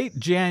 I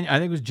think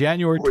it was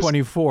January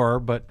 24,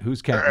 but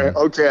who's counting?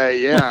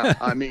 Okay, yeah.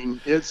 I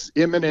mean, it's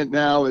imminent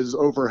now is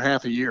over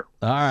half a year.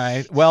 All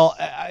right. Well,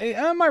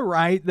 am I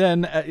right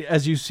then,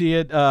 as you see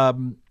it,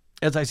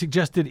 as I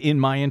suggested in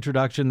my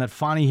introduction, that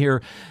Fani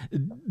here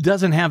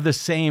doesn't have the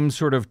same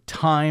sort of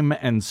time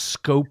and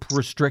scope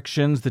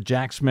restrictions that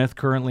Jack Smith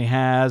currently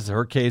has?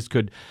 Her case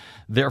could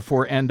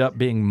therefore end up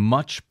being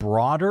much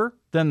broader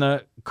than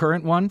the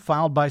current one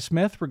filed by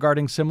Smith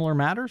regarding similar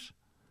matters?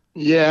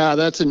 Yeah,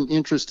 that's an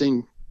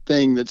interesting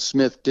thing that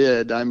Smith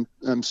did. I'm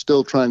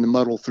still trying to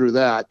muddle through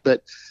that.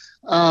 But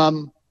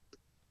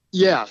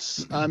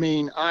yes, I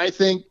mean, I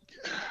think,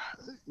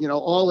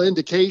 all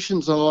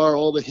indications are,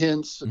 all the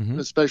hints,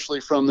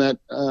 especially from that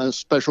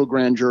special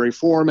grand jury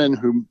foreman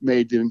who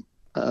made the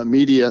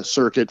media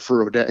circuit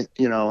for a day,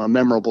 a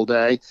memorable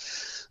day,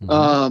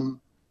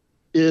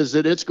 is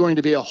that it's going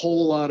to be a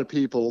whole lot of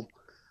people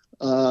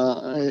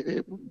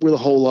with a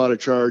whole lot of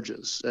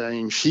charges. I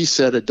mean, she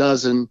said a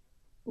dozen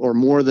or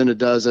more than a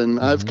dozen.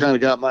 I've kind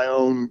of got my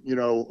own,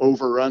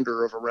 over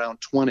under of around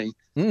 20.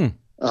 Man.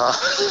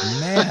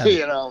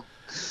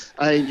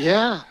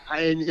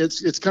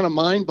 It's kind of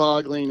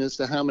mind-boggling as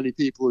to how many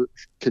people it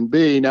can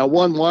be. Now,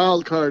 one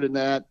wild card in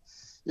that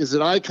is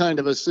that I kind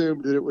of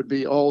assumed that it would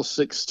be all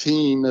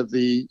 16 of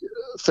the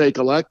fake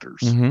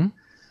electors.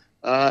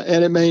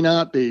 And it may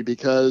not be,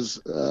 because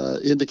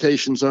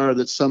indications are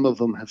that some of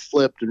them have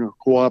flipped and are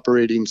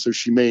cooperating, so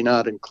she may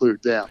not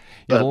include them.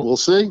 But we'll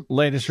see.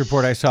 Latest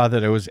report I saw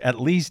that it was at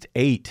least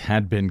 8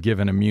 had been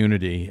given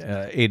immunity,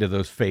 8 of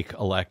those fake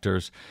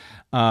electors.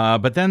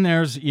 But then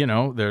there's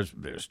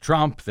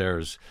Trump,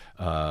 there's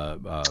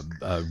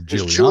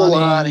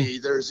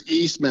Giuliani, there's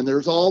Eastman,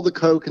 there's all the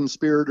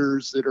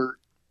co-conspirators that are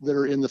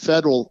in the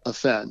federal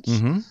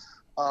offense.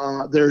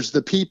 There's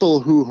the people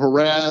who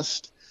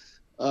harassed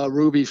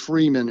Ruby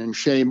Freeman and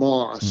Shay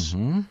Moss.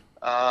 To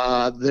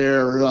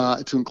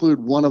include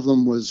one of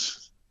them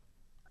was,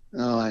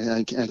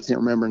 I can't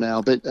remember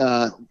now, but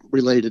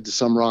related to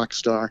some rock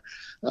star.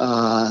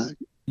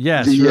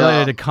 Yes,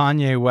 related to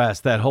Kanye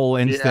West, that whole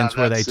instance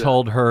where they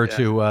told her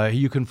to,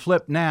 you can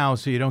flip now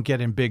so you don't get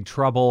in big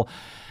trouble.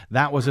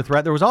 That was a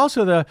threat. There was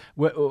also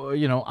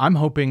I'm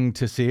hoping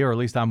to see, or at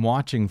least I'm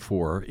watching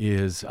for,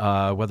 is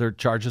whether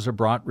charges are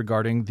brought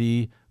regarding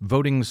the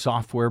voting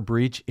software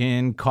breach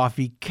in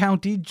Coffee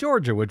County,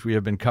 Georgia, which we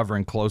have been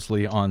covering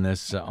closely on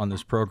this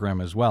program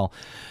as well.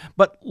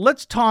 But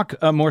let's talk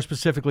more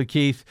specifically,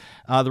 Keith.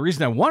 The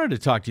reason I wanted to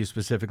talk to you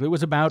specifically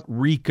was about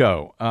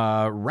RICO,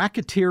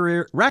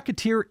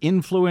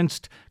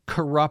 racketeer-influenced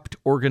corrupt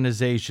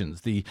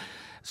organizations. The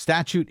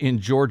statute in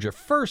Georgia.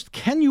 First,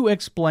 can you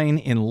explain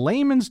in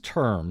layman's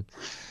term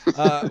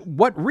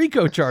what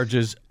RICO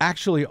charges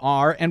actually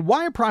are and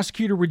why a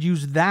prosecutor would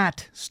use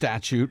that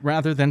statute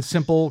rather than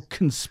simple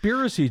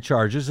conspiracy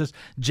charges as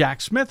Jack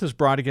Smith has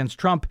brought against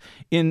Trump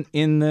in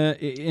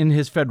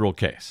his federal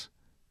case?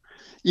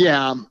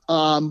 Yeah,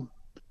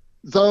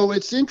 though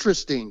it's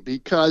interesting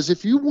because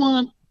if you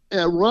want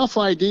a rough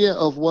idea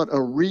of what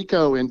a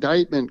RICO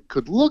indictment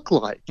could look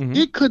like,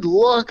 it could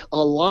look a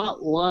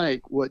lot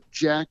like what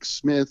Jack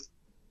Smith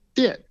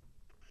did,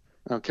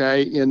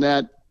 okay, in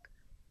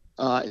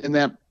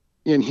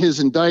his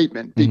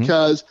indictment,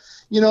 because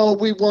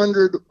we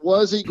wondered,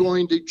 was he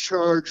going to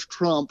charge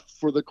Trump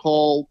for the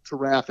call to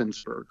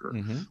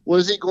Raffensperger?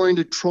 Was he going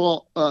to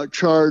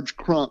charge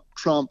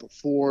Trump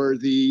for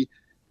the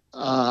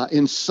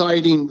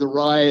inciting the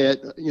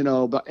riot,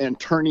 and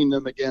turning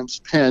them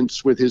against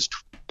Pence with his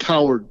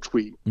coward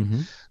tweet?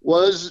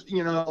 Was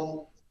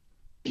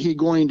he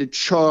going to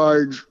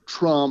charge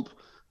Trump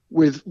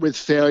with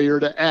failure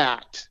to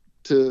act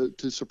to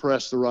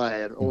suppress the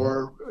riot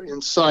or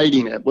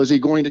inciting it? Was he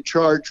going to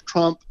charge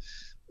Trump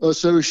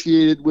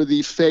associated with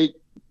the fake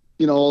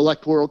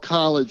electoral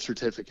college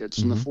certificates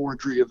and the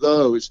forgery of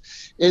those?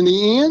 And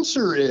the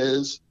answer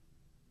is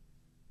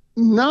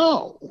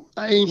no.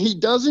 I mean, he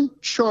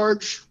doesn't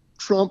charge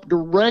Trump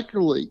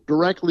directly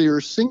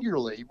or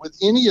singularly with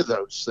any of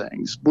those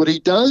things. What he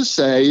does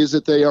say is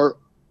that they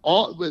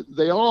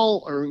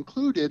all are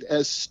included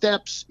as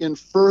steps in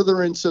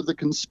furtherance of the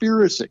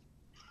conspiracy.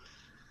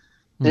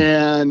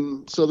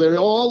 And so they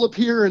all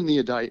appear in the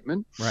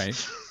indictment, right?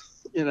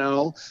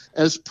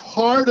 As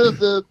part of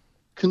the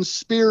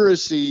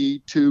conspiracy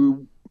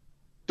to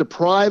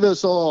deprive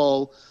us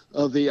all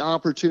of the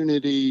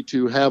opportunity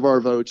to have our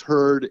votes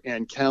heard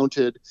and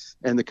counted,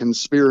 and the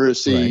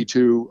conspiracy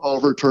to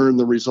overturn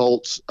the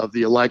results of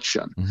the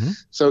election.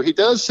 So he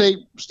does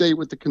state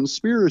what the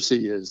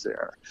conspiracy is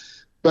there.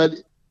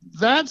 But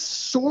that's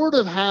sort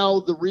of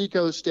how the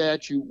RICO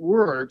statute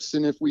works.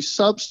 And if we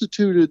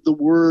substituted the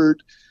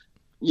word,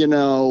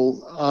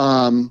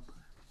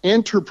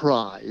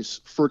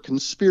 enterprise for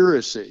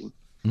conspiracy,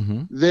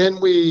 then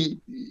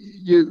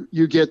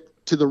you get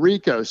to the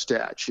RICO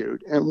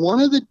statute. And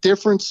one of the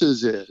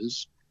differences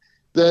is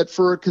that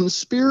for a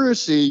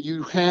conspiracy,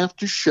 you have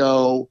to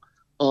show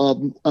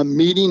a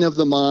meeting of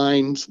the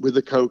minds with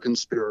the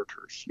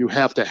co-conspirators. You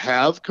have to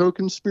have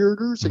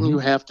co-conspirators, and you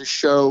have to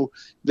show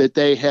that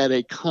they had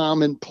a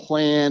common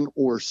plan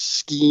or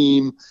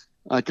scheme.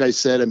 Like I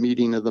said, a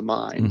meeting of the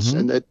minds,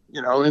 and that,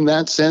 in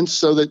that sense,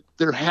 so that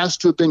there has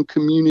to have been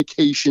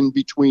communication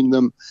between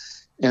them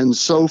and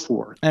so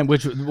forth. And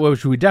which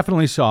we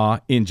definitely saw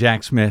in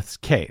Jack Smith's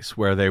case,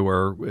 where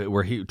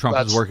Trump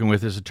was working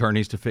with his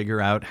attorneys to figure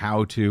out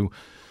how to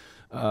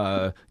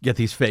get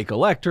these fake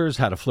electors,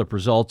 how to flip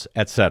results,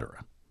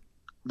 etc.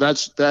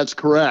 That's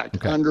correct.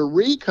 Okay. Under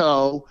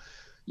RICO,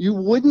 you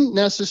wouldn't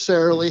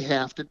necessarily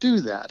have to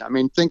do that. I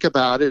mean, think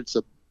about it. It's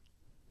a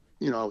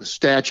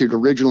statute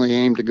originally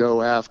aimed to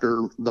go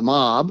after the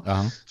mob.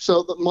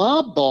 So the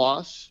mob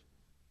boss,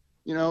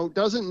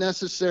 doesn't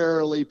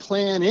necessarily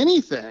plan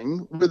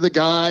anything with the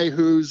guy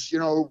who's,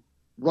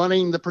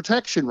 running the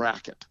protection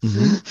racket.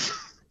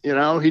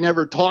 He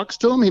never talks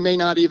to him. He may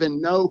not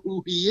even know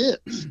who he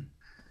is.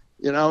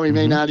 He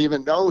may not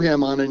even know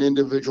him on an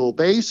individual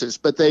basis,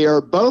 but they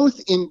are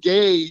both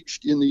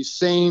engaged in the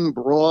same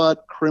broad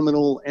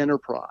criminal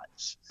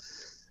enterprise.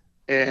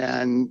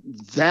 And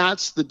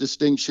that's the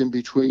distinction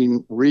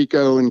between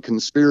RICO and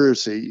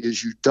conspiracy,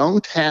 is you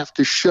don't have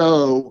to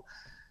show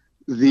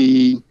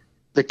the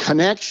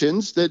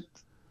connections that,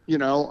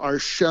 are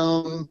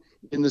shown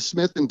in the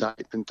Smith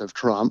indictment of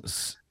Trump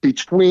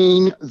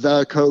between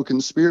the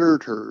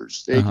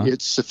co-conspirators.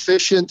 It's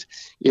sufficient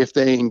if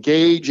they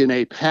engage in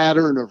a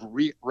pattern of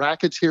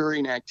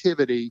racketeering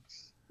activity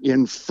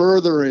in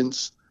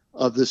furtherance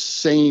of the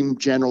same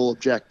general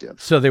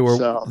objective. So they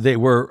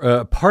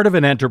were part of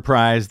an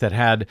enterprise that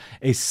had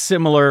a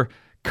similar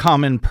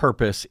common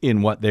purpose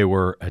in what they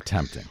were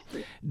attempting.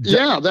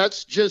 Yeah,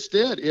 that's just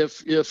it.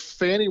 If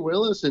Fani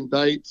Willis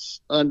indicts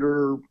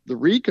under the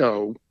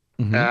RICO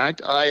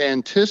Act, I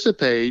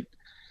anticipate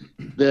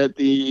that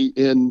the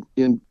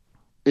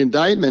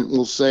indictment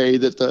will say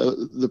that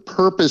the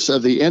purpose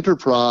of the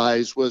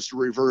enterprise was to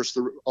reverse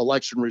the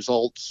election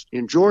results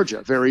in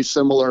Georgia, very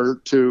similar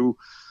to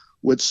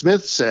what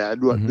Smith said,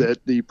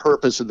 that the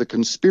purpose of the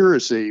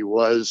conspiracy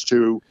was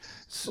to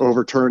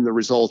overturn the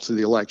results of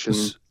the election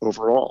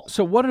overall.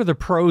 So what are the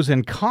pros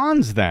and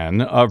cons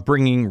then of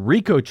bringing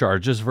RICO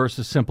charges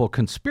versus simple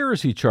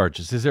conspiracy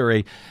charges? Is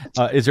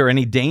there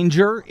any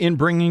danger in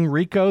bringing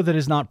RICO that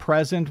is not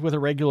present with a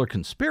regular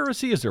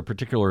conspiracy? Is there a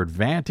particular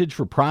advantage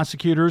for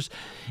prosecutors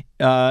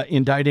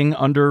indicting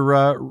under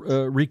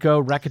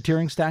RICO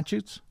racketeering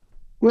statutes?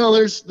 Well,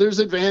 there's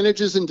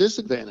advantages and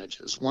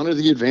disadvantages. One of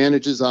the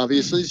advantages,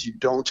 obviously, is you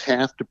don't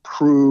have to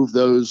prove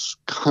those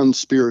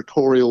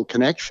conspiratorial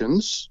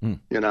connections.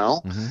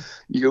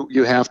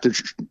 You have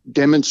to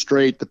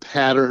demonstrate the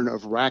pattern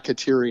of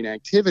racketeering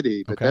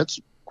activity, but that's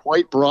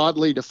quite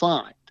broadly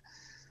defined.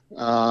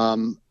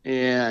 And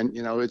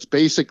it's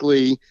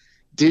basically,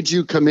 did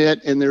you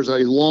commit? And there's a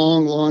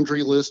long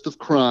laundry list of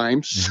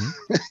crimes,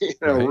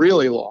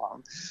 really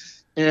long.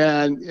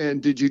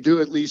 And did you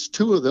do at least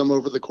 2 of them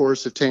over the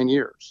course of 10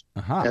 years?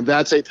 And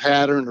that's a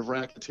pattern of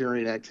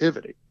racketeering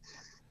activity.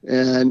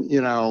 And,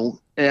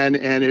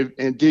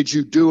 and did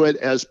you do it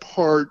as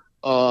part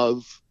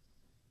of,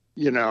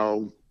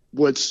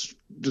 what's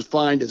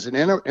defined as an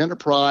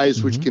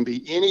enterprise, which can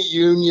be any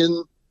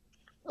union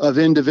of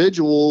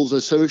individuals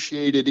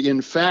associated,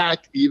 in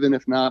fact, even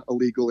if not a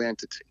legal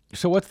entity.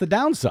 So what's the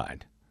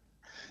downside?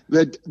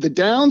 The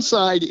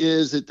downside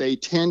is that they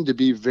tend to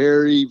be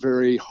very,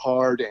 very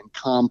hard and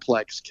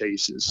complex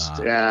cases.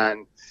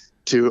 And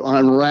to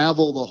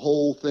unravel the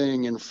whole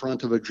thing in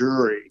front of a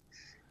jury,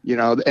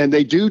 and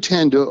they do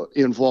tend to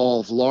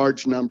involve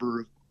large number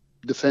of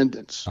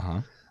defendants.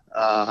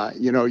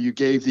 You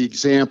gave the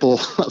example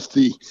of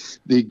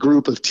the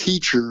group of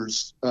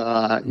teachers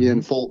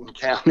in Fulton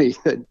County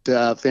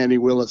that Fani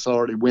Willis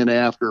already went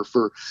after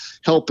for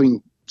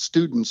helping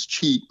students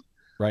cheat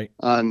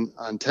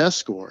on test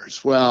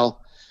scores.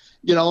 Well,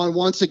 and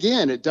once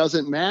again, it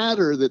doesn't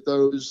matter that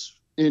those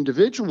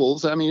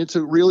individuals, it's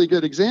a really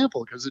good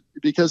example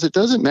because it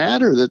doesn't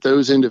matter that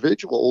those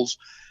individuals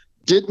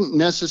didn't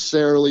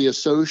necessarily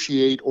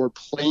associate or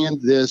plan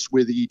this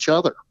with each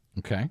other.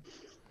 Okay.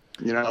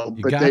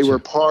 But they were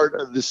part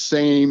of the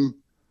same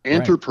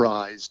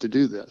enterprise to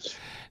do this.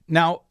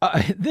 Now,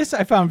 this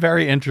I found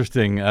very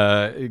interesting,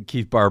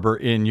 Keith Barber,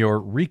 in your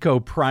RICO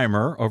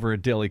primer over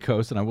at Daily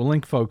Kos, and I will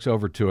link folks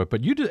over to it.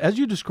 But as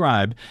you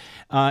described,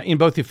 in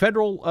both the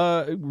federal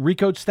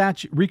RICO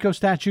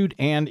statute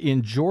and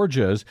in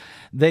Georgia's,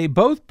 they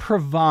both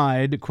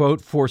provide, quote,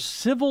 for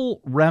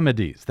civil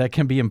remedies that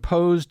can be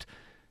imposed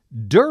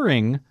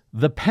during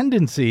the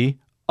pendency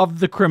of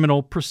the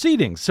criminal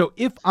proceedings. So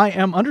if I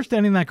am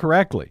understanding that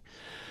correctly,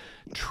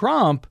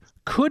 Trump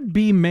could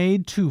be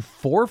made to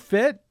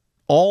forfeit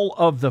all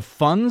of the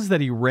funds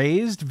that he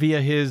raised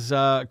via his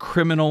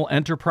criminal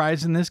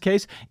enterprise in this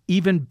case,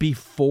 even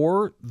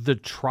before the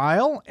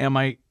trial. Am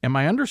I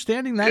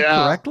understanding that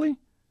correctly?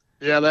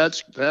 Yeah,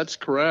 that's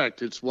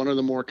correct. It's one of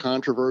the more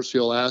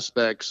controversial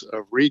aspects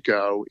of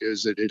RICO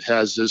is that it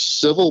has this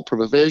civil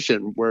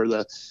provision where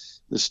the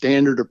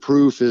standard of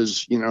proof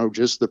is,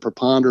 just the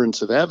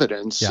preponderance of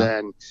evidence.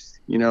 And,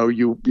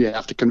 you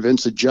have to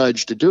convince a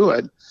judge to do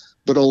it,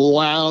 but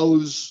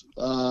allows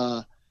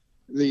the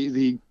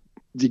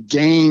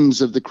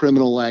gains of the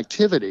criminal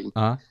activity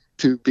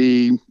to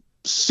be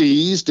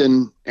seized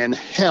and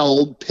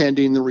held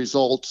pending the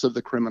results of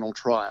the criminal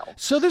trial.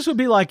 So this would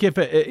be like if,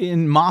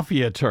 in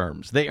mafia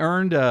terms, they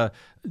earned $1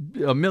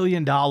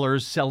 million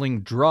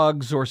selling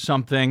drugs or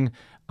something.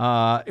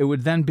 It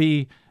would then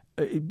be,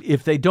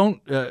 if they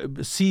don't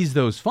seize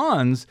those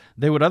funds,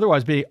 they would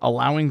otherwise be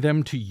allowing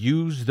them to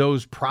use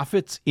those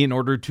profits in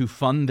order to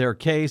fund their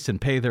case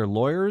and pay their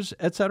lawyers,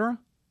 et cetera?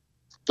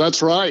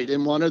 That's right.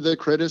 And one of the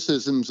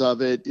criticisms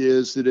of it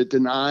is that it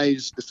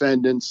denies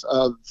defendants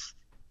of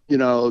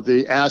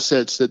the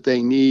assets that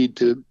they need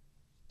to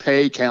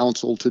pay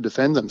counsel to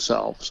defend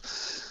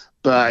themselves.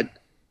 But,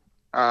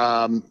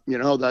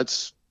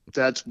 that's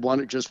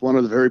one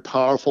of the very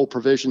powerful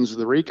provisions of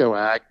the RICO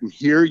Act. And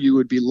here you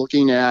would be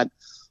looking at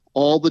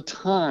all the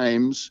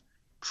times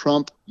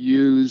Trump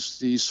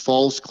used these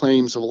false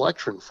claims of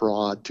election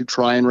fraud to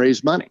try and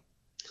raise money.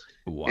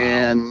 Wow.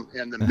 And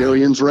the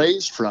millions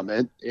raised from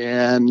it.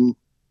 And,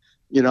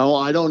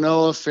 I don't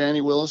know if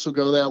Fani Willis will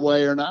go that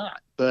way or not,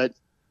 but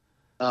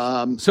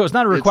so it's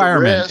not a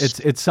requirement.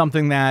 It's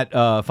something that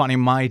Fani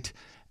might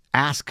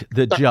ask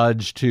the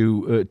judge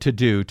to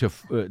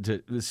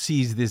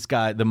seize this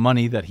guy, the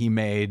money that he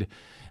made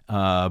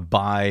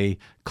by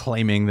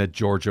claiming that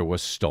Georgia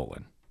was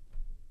stolen.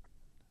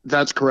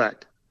 That's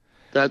correct.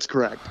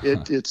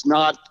 It's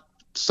not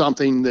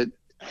something that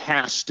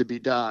has to be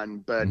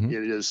done, but it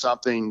is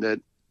something that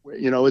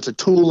it's a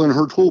tool in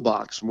her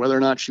toolbox. Whether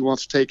or not she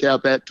wants to take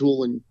out that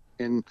tool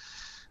and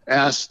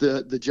ask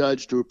the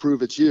judge to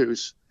approve its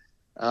use.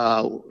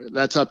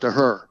 That's up to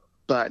her,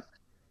 but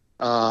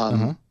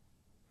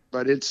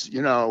it's,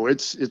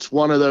 it's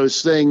one of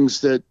those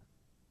things that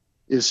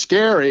is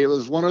scary. It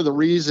was one of the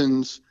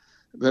reasons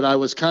that I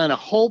was kind of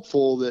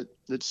hopeful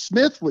that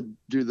Smith would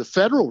do the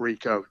federal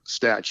RICO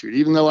statute,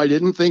 even though I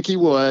didn't think he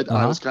would.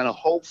 I was kind of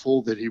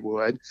hopeful that he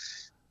would,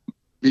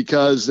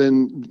 because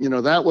then,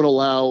 that would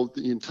allow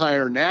the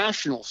entire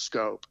national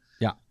scope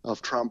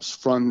of Trump's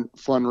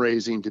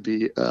fundraising to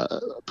be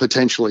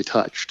potentially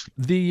touched.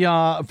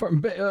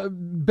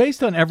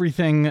 Based on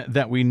everything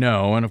that we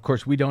know, and of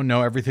course we don't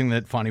know everything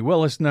that Fani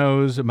Willis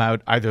knows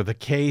about either the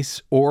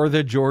case or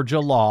the Georgia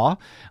law,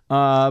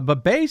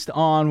 but based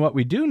on what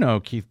we do know,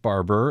 Keith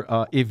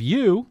Barber, if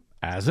you,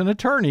 as an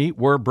attorney,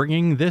 were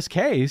bringing this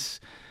case,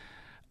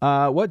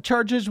 what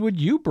charges would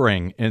you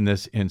bring in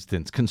this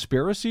instance?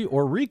 Conspiracy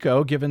or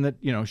RICO, given that,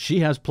 she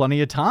has plenty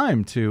of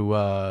time to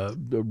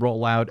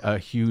roll out a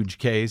huge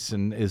case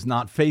and is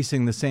not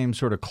facing the same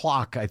sort of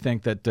clock, I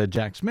think, that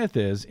Jack Smith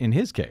is in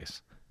his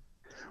case.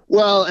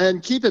 Well,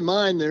 and keep in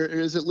mind, there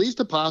is at least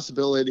a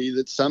possibility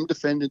that some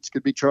defendants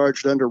could be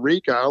charged under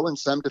RICO and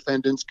some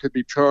defendants could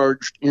be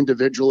charged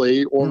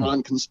individually or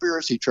on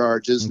conspiracy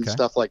charges and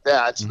stuff like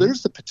that. So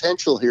there's the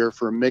potential here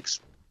for a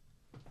mixed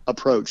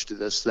approach to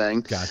this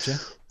thing. Gotcha.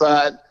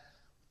 But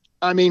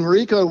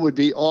RICO would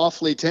be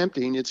awfully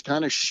tempting. It's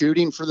kind of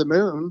shooting for the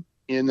moon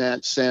in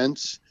that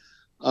sense.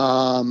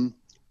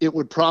 It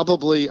would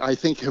probably, I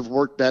think, have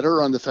worked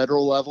better on the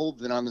federal level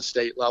than on the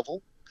state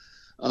level.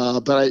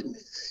 But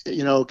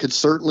could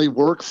certainly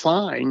work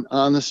fine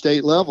on the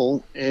state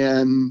level.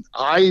 And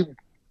I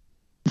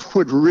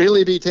would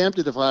really be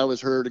tempted, if I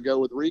was her, to go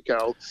with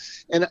RICO.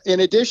 And in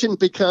addition,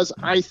 because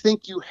I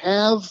think you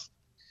have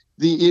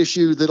the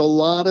issue that a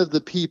lot of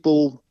the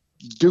people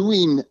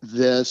doing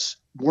this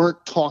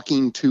weren't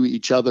talking to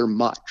each other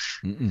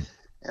much.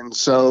 And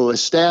so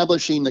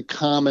establishing the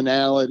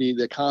commonality,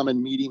 the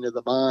common meeting of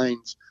the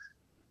minds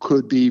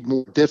could be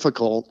more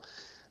difficult,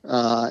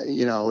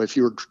 if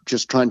you were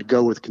just trying to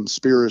go with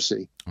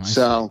conspiracy.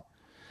 So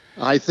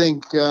I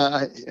think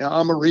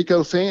I'm a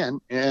RICO fan,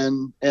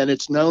 and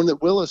it's known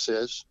that Willis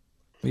is.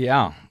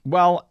 Yeah.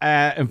 Well,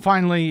 and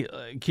finally,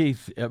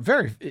 Keith,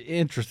 very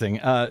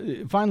interesting.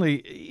 Finally,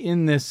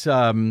 in this,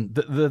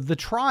 the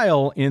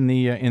trial in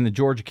the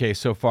Georgia case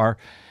so far,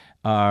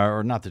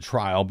 or not the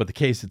trial, but the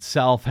case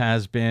itself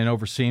has been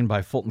overseen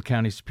by Fulton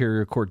County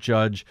Superior Court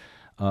Judge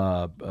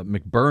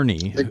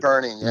McBurney.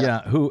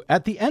 McBurney, who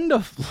at the end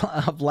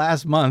of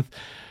last month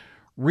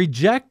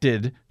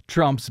rejected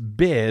Trump's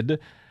bid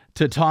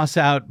to toss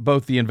out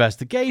both the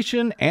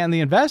investigation and the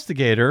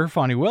investigator,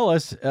 Fani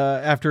Willis,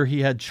 after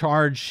he had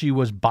charged she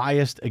was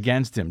biased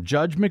against him.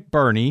 Judge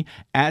McBurney,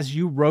 as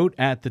you wrote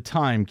at the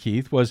time,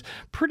 Keith, was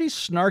pretty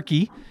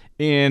snarky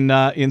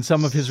in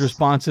some of his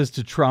responses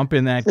to Trump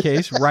in that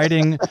case,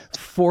 writing,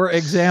 for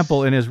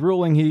example, in his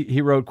ruling,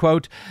 he wrote,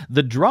 quote,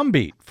 "The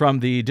drumbeat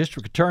from the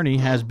district attorney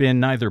has been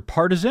neither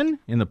partisan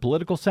in the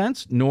political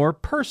sense nor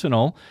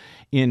personal,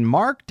 in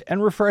marked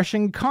and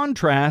refreshing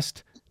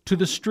contrast to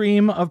the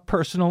stream of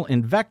personal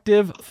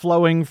invective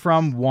flowing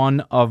from one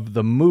of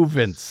the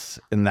movants."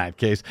 In that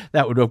case,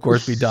 that would, of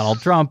course, be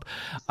Donald Trump.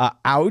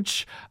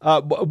 Ouch.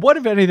 What,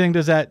 if anything,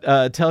 does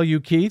that tell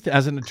you, Keith,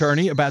 as an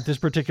attorney, about this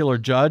particular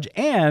judge?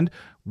 And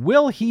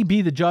will he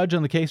be the judge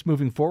on the case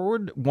moving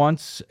forward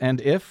once and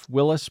if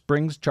Willis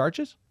brings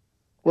charges?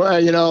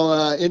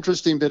 Well,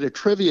 interesting bit of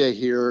trivia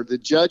here. The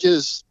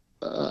judges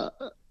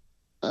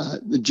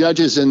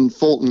in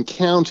Fulton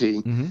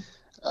County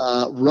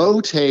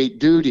rotate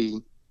duty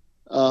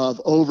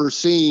of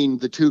overseeing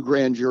the 2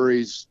 grand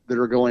juries that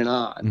are going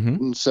on.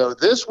 And so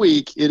this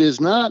week, it is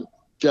not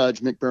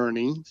Judge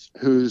McBurney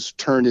whose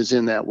turn is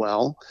in that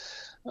well,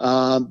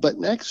 but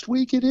next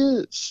week it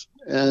is.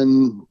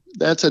 And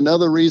that's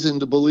another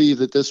reason to believe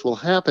that this will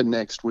happen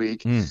next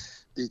week,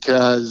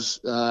 because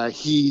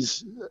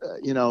he's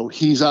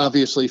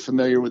obviously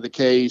familiar with the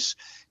case,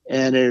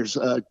 and there's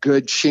a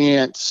good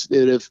chance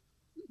that if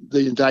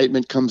the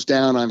indictment comes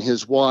down on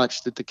his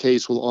watch, that the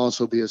case will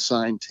also be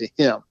assigned to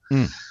him.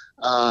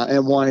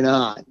 And why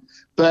not?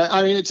 But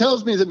I mean, it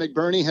tells me that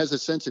McBurney has a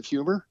sense of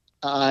humor.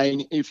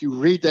 If you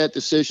read that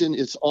decision,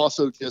 it's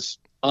also just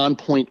on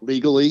point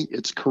legally.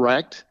 It's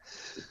correct.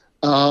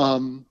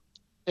 And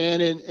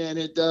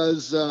it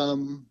does,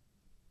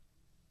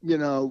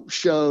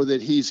 show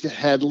that he's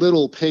had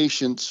little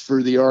patience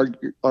for the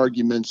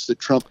arguments that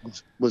Trump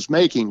was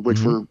making,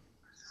 which were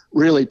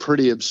really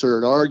pretty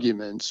absurd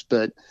arguments.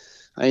 But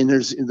I mean,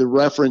 there's the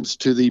reference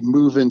to the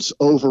movement's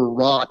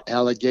overwrought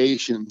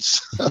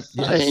allegations.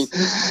 Yes.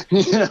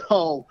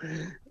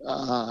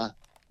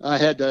 I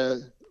had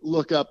to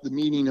look up the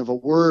meaning of a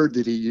word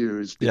that he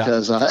used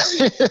because but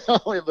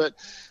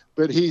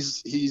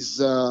he's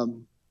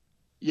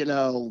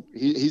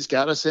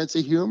got a sense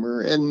of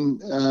humor, and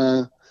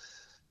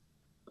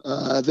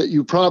that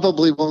you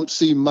probably won't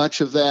see much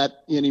of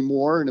that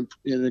anymore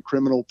in a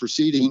criminal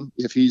proceeding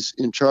if he's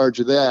in charge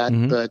of that.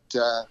 But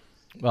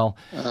well,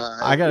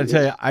 I got to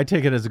tell you, I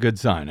take it as a good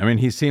sign. I mean,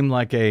 he seemed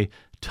like a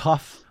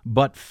tough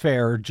but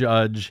fair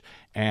judge,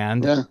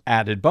 and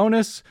added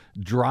bonus,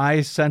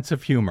 dry sense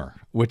of humor,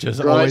 which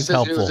is always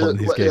helpful in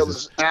these cases. It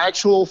was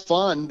actual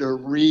fun to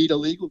read a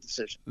legal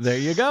decision. There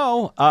you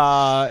go.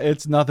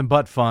 It's nothing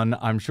but fun,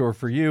 I'm sure,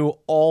 for you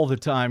all the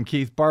time.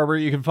 Keith Barber,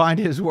 you can find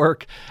his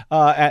work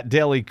at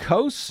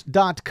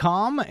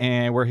dailycoast.com,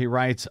 and where he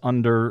writes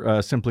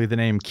under simply the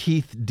name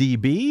Keith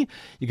DB.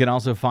 You can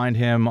also find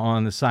him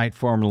on the site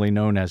formerly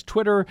known as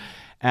Twitter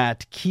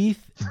at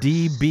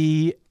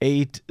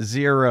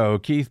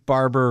KeithDB80. Keith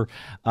Barber,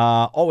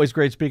 always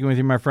great speaking with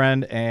you, my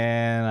friend,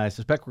 and I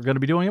suspect we're going to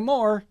be doing it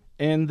more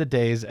in the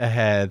days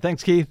ahead.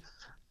 Thanks, Keith.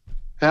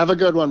 Have a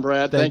good one,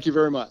 Brad. Thank you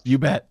very much. You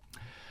bet.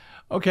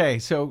 Okay,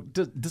 so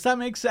does that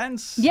make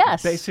sense?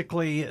 Yes.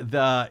 Basically,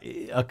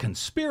 a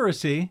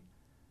conspiracy,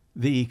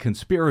 the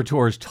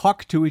conspirators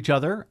talk to each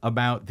other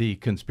about the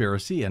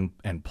conspiracy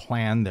and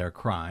plan their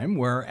crime,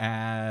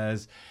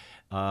 whereas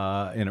in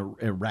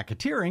a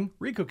racketeering,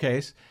 RICO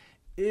case,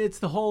 it's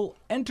the whole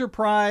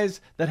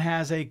enterprise that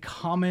has a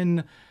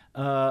common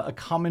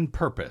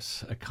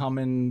purpose, a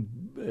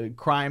common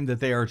crime that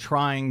they are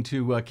trying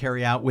to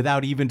carry out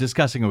without even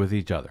discussing it with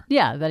each other.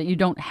 Yeah, that you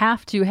don't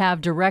have to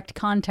have direct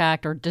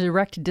contact or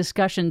direct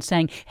discussion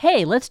saying,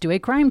 hey, let's do a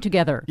crime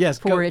together,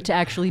 for it to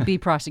actually be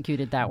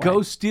prosecuted that way.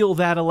 Go steal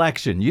that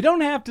election. You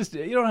don't have to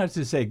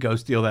say go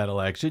steal that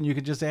election. You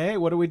can just say, hey,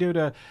 what do we do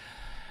to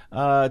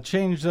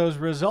change those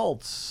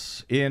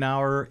results in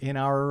our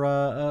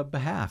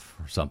behalf,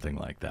 or something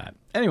like that.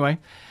 Anyway,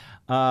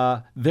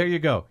 there you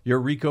go, your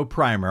RICO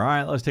primer. All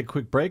right, let's take a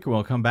quick break, and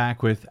we'll come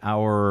back with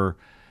our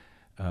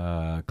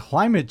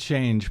climate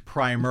change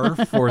primer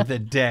for the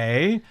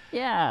day.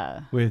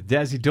 Yeah. With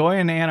Desi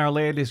Doyen and our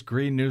latest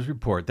Green News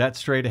Report. That's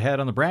straight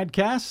ahead on the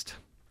BradCast.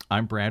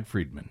 I'm Brad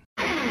Friedman.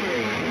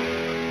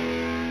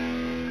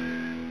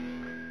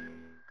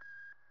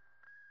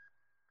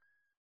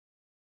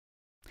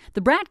 The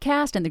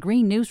BradCast and the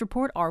Green News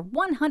Report are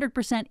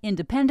 100%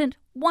 independent,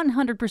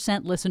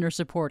 100%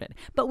 listener-supported.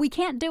 But we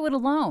can't do it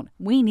alone.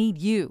 We need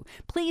you.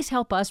 Please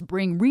help us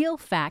bring real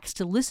facts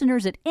to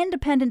listeners at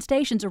independent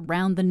stations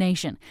around the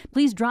nation.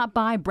 Please drop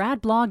by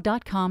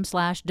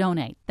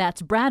bradblog.com/donate.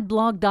 That's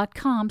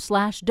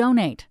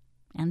bradblog.com/donate.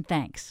 And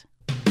thanks.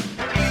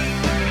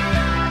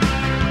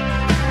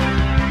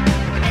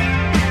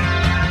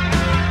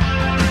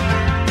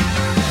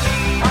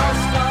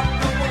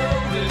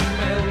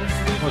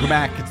 Welcome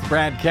back. It's the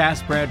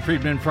BradCast. Brad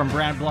Friedman from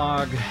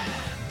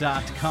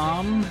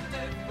bradblog.com.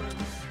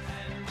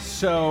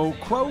 So,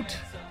 quote,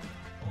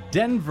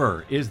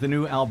 Denver is the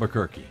new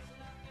Albuquerque.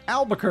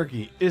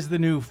 Albuquerque is the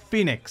new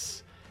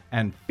Phoenix.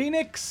 And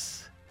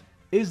Phoenix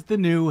is the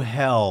new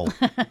hell.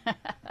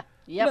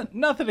 Yep.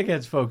 Nothing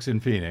against folks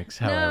in Phoenix,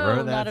 however.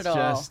 No, not at all.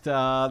 Just,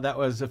 that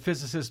was a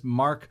physicist,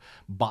 Mark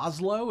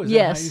Boslow. Is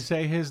that how you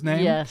say his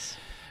name? Yes.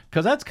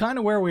 Because that's kind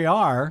of where we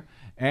are.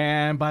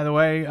 And by the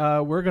way,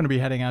 we're going to be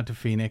heading out to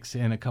Phoenix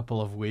in a couple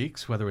of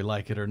weeks, whether we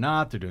like it or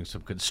not. They're doing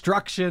some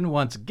construction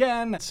once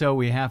again, so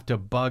we have to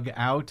bug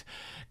out,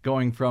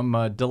 going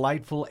from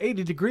delightful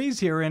 80 degrees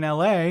here in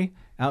L.A.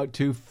 out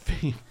to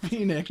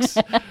Phoenix,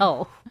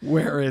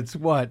 where it's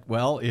what?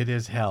 Well, it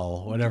is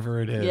hell, whatever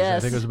it is. Yes.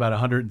 I think it was about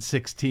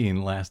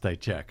 116 last I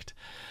checked,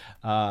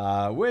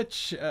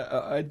 which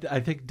I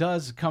think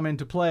does come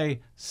into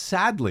play,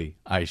 sadly,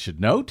 I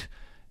should note,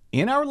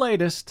 in our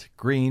latest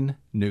Green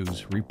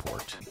News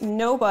Report.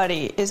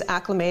 Nobody is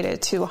acclimated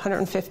to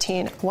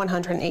 115,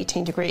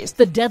 118 degrees.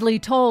 The deadly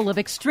toll of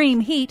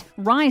extreme heat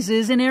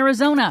rises in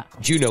Arizona.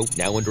 Juneau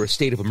now under a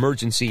state of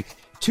emergency.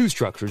 2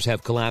 structures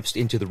have collapsed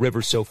into the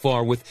river so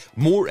far, with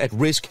more at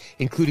risk,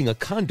 including a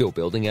condo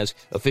building, as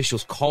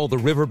officials call the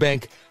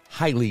riverbank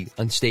highly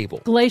unstable.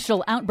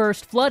 Glacial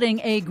outburst flooding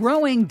a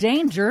growing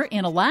danger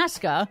in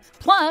Alaska.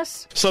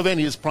 Plus,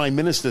 Slovenia's prime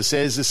minister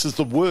says this is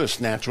the worst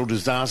natural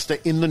disaster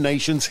in the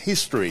nation's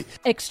history.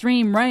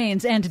 Extreme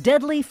rains and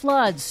deadly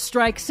floods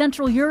strike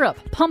Central Europe,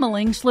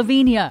 pummeling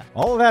Slovenia.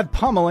 All of that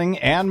pummeling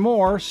and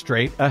more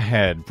straight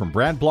ahead. From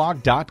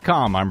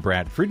BradBlog.com, I'm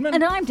Brad Friedman.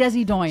 And I'm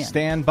Desi Doyen.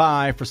 Stand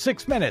by for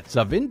 6 minutes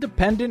of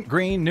independent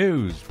green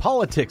news,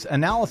 politics,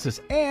 analysis,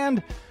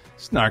 and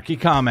snarky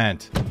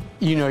comment.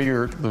 You know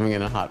you're living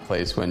in a hot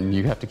place when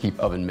you have to keep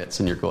oven mitts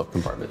in your glove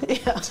compartment.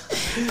 Yeah,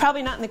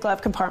 probably not in the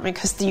glove compartment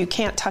because you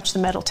can't touch the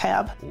metal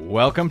tab.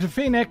 Welcome to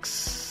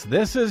Phoenix.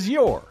 This is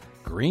your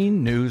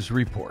Green News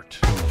Report.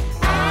 All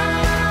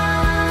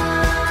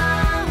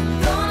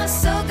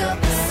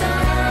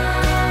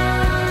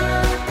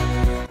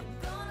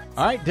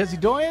right,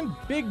 Desi Doyen,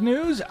 big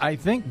news, I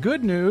think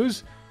good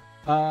news.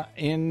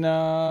 In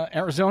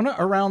Arizona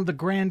around the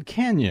Grand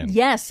Canyon.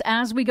 Yes,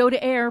 as we go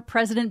to air,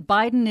 President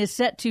Biden is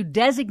set to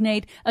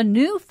designate a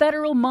new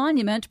federal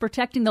monument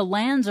protecting the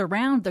lands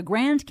around the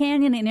Grand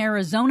Canyon in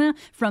Arizona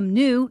from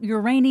new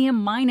uranium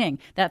mining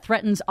that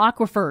threatens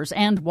aquifers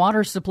and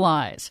water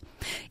supplies.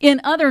 In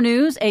other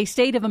news, a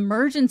state of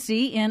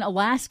emergency in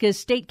Alaska's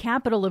state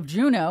capital of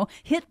Juneau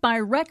hit by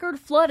record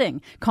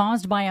flooding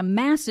caused by a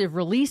massive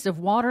release of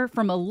water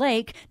from a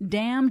lake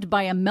dammed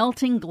by a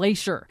melting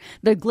glacier.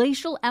 The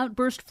glacial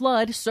outburst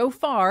flood so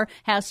far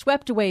has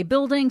swept away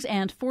buildings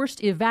and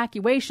forced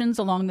evacuations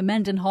along the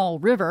Mendenhall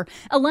River.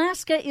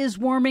 Alaska is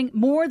warming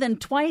more than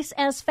twice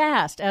as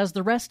fast as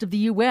the rest of the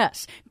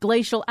U.S.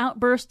 Glacial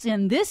outbursts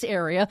in this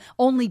area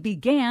only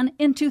began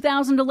in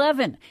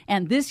 2011,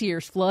 and this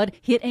year's flood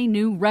hit a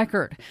new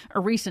record. A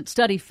recent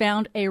study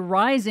found a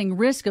rising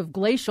risk of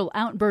glacial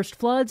outburst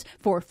floods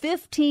for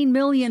 15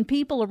 million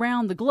people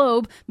around the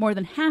globe, more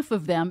than half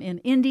of them in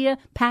India,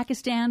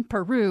 Pakistan,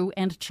 Peru,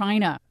 and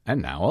China.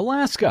 And now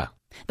Alaska.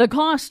 The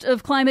cost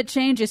of climate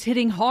change is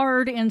hitting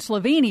hard in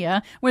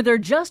Slovenia, where they're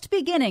just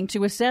beginning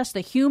to assess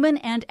the human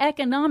and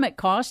economic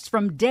costs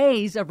from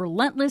days of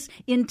relentless,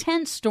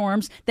 intense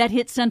storms that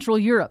hit Central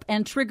Europe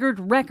and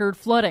triggered record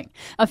flooding.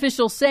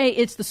 Officials say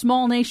it's the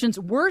small nation's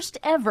worst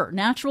ever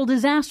natural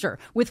disaster,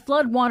 with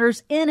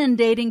floodwaters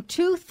inundating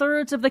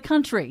 2/3 of the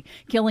country,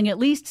 killing at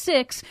least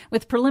 6,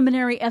 with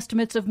preliminary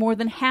estimates of more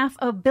than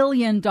 $500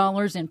 million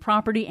in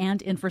property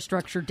and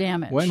infrastructure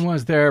damage. When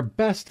was their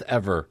best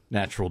ever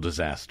natural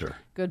disaster?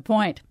 Good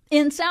point.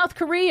 In South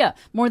Korea,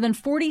 more than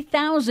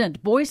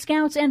 40,000 Boy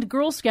Scouts and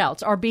Girl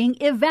Scouts are being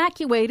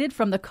evacuated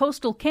from the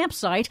coastal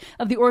campsite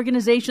of the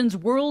organization's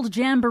World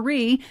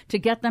Jamboree to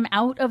get them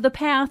out of the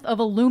path of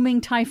a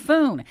looming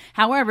typhoon.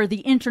 However,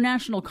 the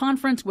international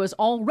conference was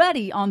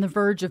already on the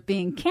verge of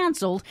being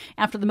canceled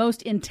after the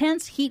most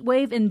intense heat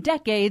wave in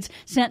decades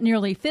sent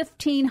nearly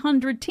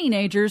 1,500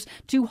 teenagers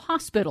to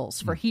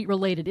hospitals for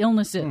heat-related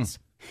illnesses.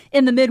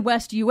 In the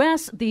Midwest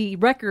U.S., the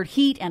record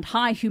heat and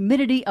high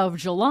humidity of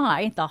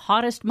July, the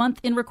hottest month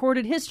in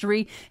recorded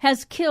history,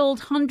 has killed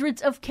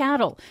hundreds of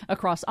cattle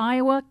across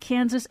Iowa,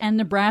 Kansas, and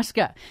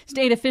Nebraska.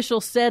 State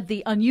officials said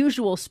the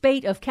unusual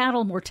spate of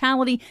cattle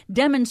mortality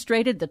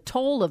demonstrated the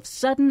toll of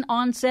sudden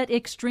onset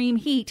extreme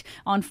heat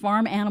on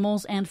farm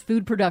animals and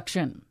food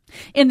production.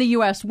 In the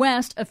U.S.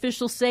 West,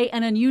 officials say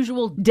an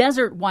unusual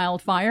desert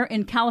wildfire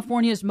in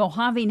California's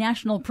Mojave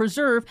National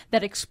Preserve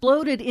that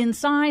exploded in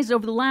size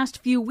over the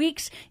last few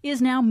weeks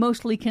is now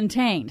mostly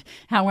contained.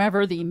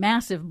 However, the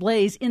massive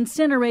blaze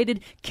incinerated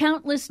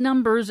countless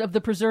numbers of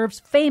the preserve's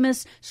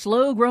famous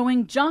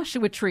slow-growing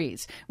Joshua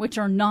trees, which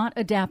are not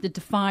adapted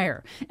to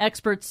fire.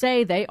 Experts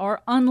say they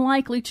are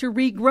unlikely to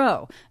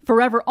regrow,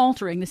 forever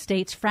altering the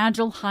state's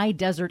fragile high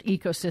desert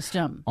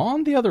ecosystem.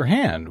 On the other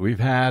hand, we've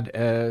had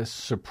a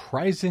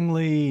surprisingly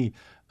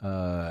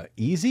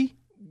easy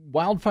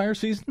wildfire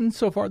season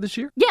so far this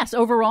year? Yes,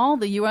 overall,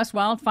 the U.S.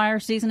 wildfire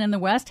season in the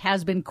West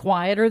has been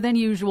quieter than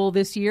usual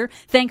this year,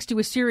 thanks to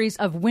a series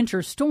of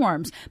winter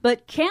storms.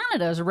 But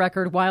Canada's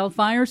record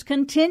wildfires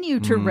continue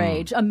to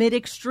rage amid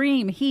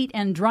extreme heat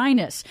and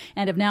dryness,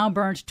 and have now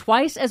burned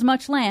twice as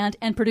much land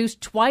and produced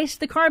twice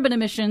the carbon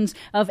emissions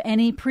of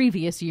any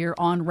previous year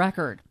on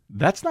record.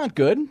 That's not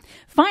good.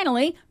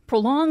 Finally,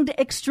 prolonged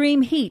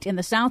extreme heat in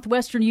the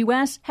southwestern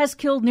U.S. has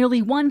killed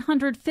nearly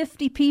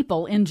 150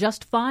 people in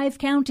just 5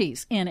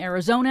 counties in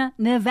Arizona,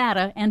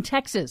 Nevada, and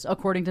Texas,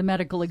 according to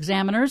medical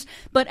examiners.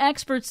 But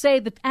experts say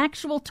the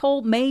actual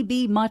toll may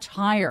be much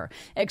higher.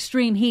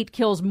 Extreme heat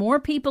kills more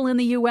people in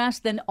the U.S.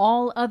 than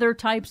all other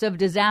types of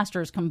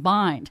disasters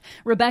combined.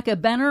 Rebecca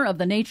Benner of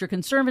the Nature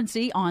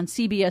Conservancy on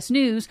CBS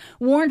News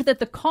warned that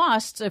the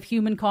costs of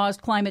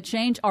human-caused climate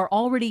change are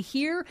already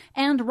here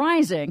and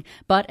rising,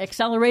 but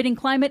accelerating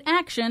climate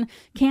action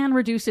can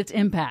reduce its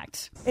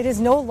impacts. It is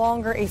no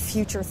longer a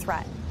future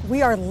threat.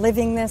 We are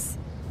living this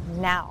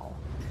now.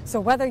 So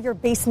whether your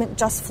basement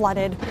just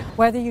flooded,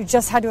 whether you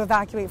just had to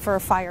evacuate for a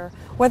fire,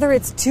 whether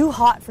it's too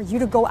hot for you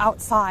to go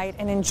outside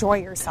and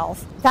enjoy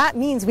yourself, that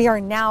means we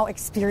are now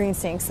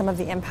experiencing some of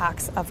the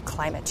impacts of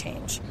climate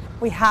change.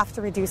 We have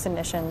to reduce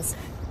emissions,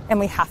 and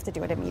we have to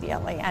do it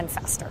immediately and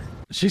faster.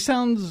 She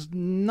sounds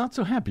not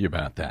so happy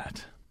about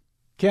that.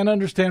 Can't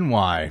understand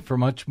why. For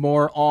much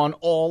more on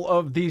all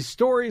of these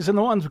stories and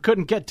the ones we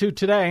couldn't get to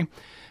today,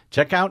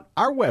 check out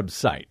our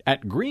website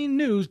at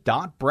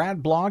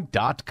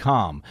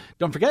greennews.bradblog.com.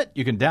 Don't forget,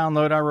 you can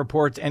download our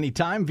reports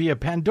anytime via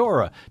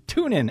Pandora,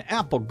 TuneIn,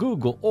 Apple,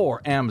 Google,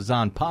 or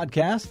Amazon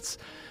Podcasts.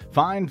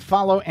 Find,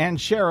 follow,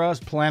 and share us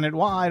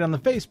planet-wide on the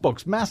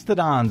Facebooks,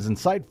 Mastodons, and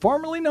site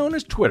formerly known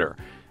as Twitter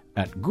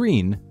at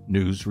Green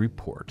News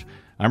Report.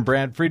 I'm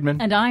Brad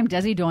Friedman. And I'm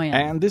Desi Doyen.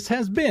 And this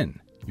has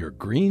been your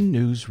Green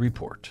News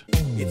Report.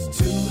 It's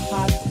too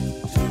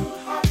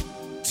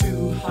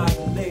hot,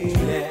 lady.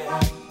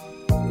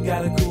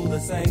 Gotta cool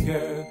this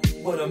anger.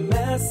 What a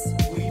mess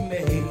we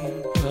made.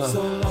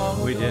 So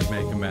long we did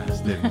make a mess,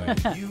 didn't we?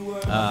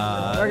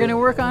 We're going to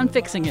work on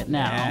fixing it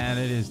now. And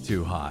it is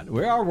too hot.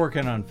 We are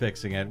working on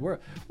fixing it. We're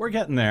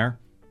getting there.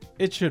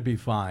 It should be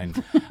fine.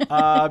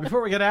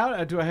 Before we get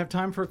out, do I have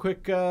time for a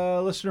quick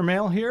listener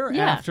mail here?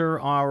 Yeah. After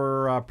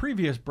our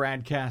previous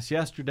BradCast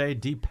yesterday,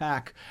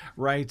 Deepak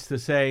writes to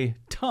say,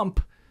 Tump,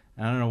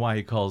 I don't know why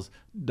he calls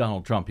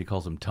Donald Trump, he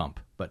calls him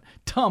Tump, but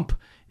Tump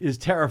is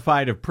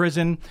terrified of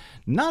prison,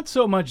 not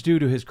so much due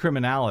to his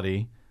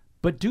criminality,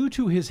 but due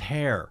to his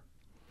hair.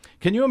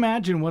 Can you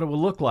imagine what it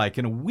will look like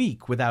in a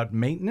week without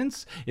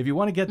maintenance? If you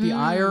want to get the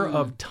ire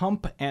of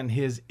Tump and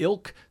his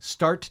ilk,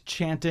 start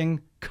chanting,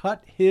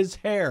 cut his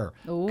hair.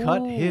 Ooh.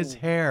 Cut his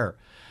hair.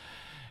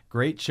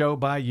 Great show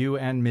by you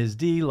and Ms.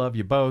 D. Love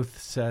you both,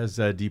 says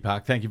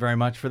Deepak. Thank you very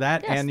much for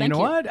that. Yes, and you know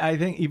what? I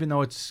think even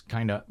though it's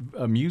kind of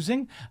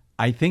amusing,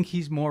 I think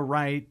he's more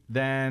right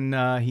than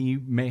he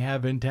may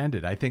have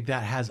intended. I think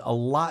that has a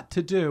lot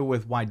to do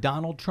with why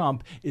Donald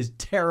Trump is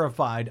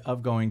terrified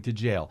of going to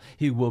jail.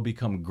 He will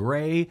become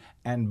gray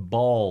and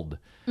bald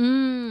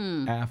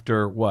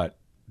after,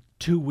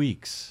 2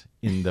 weeks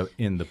in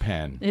the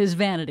pen. His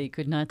vanity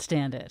could not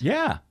stand it.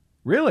 Yeah,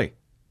 really.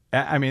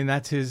 I mean,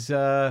 that's his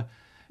in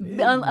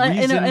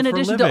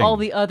addition to all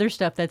the other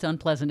stuff that's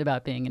unpleasant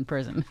about being in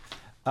prison.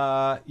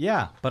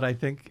 Yeah, but I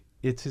think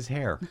it's his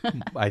hair.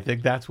 I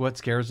think that's what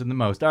scares him the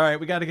most. All right,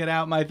 we got to get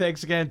out. My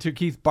thanks again to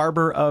Keith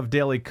Barber of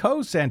Daily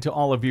Kos and to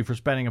all of you for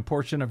spending a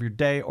portion of your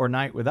day or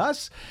night with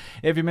us.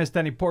 If you missed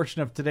any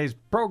portion of today's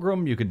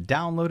program, you can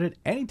download it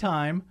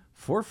anytime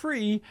for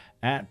free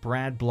at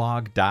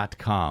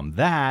bradblog.com.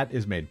 That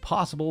is made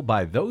possible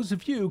by those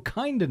of you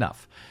kind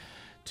enough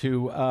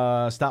to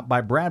stop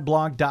by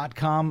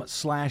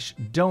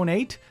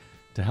bradblog.com/donate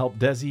to help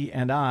Desi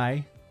and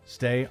I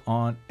stay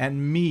on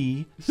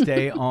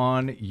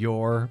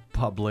your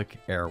public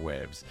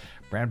airwaves.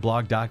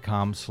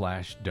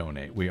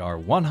 bradblog.com/donate. We are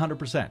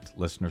 100%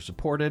 listener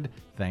supported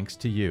thanks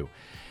to you.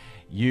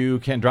 You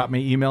can drop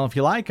me email if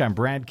you like. I'm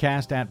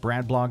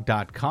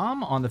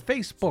bradcast@bradblog.com. On the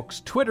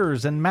Facebooks,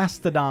 Twitters, and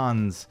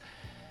Mastodons,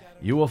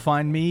 you will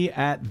find me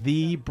at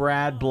the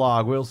Brad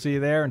Blog. We'll see you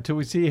there. Until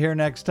we see you here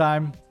next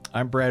time,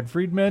 I'm Brad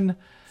Friedman.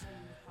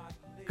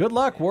 Good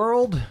luck,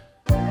 world.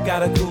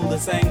 Gotta cool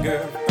this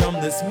anger from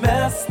this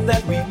mess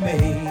that we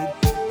made.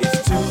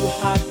 It's too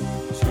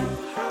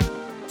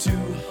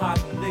hot,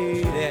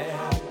 lady.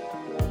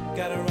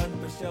 Gotta run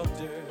for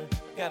shelter,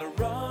 gotta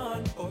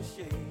run for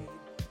shade.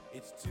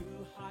 It's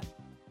too hot.